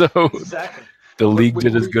players, and so the league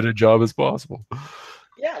did as good a job as possible.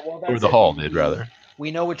 Yeah, well, or the Hall did rather.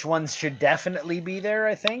 We know which ones should definitely be there,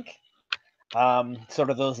 I think. Sort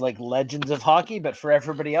of those like legends of hockey, but for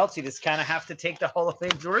everybody else, you just kind of have to take the Hall of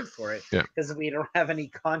Fame's word for it because we don't have any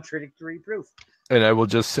contradictory proof. And I will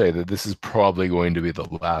just say that this is probably going to be the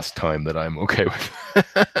last time that I'm okay with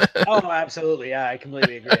it. Oh, absolutely. Yeah, I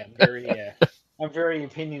completely agree. I'm very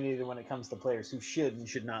opinionated when it comes to players who should and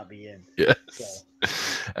should not be in. Yes. So,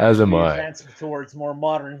 as am I. Advancing towards more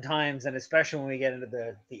modern times, and especially when we get into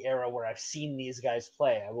the era where I've seen these guys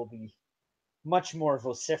play, I will be much more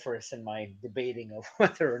vociferous in my debating of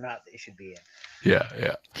whether or not they should be in.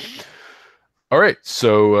 Yeah. All right.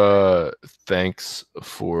 So thanks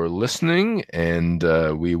for listening, and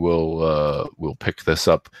we'll pick this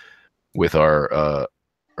up with our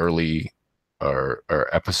our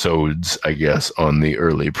episodes, I guess, on the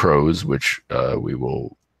early pros, which we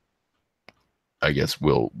will. I guess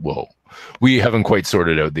we haven't quite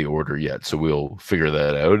sorted out the order yet, so we'll figure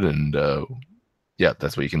that out, and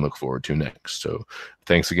that's what you can look forward to next. So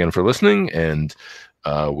thanks again for listening, and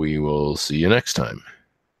we will see you next time.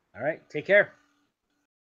 All right. Take care.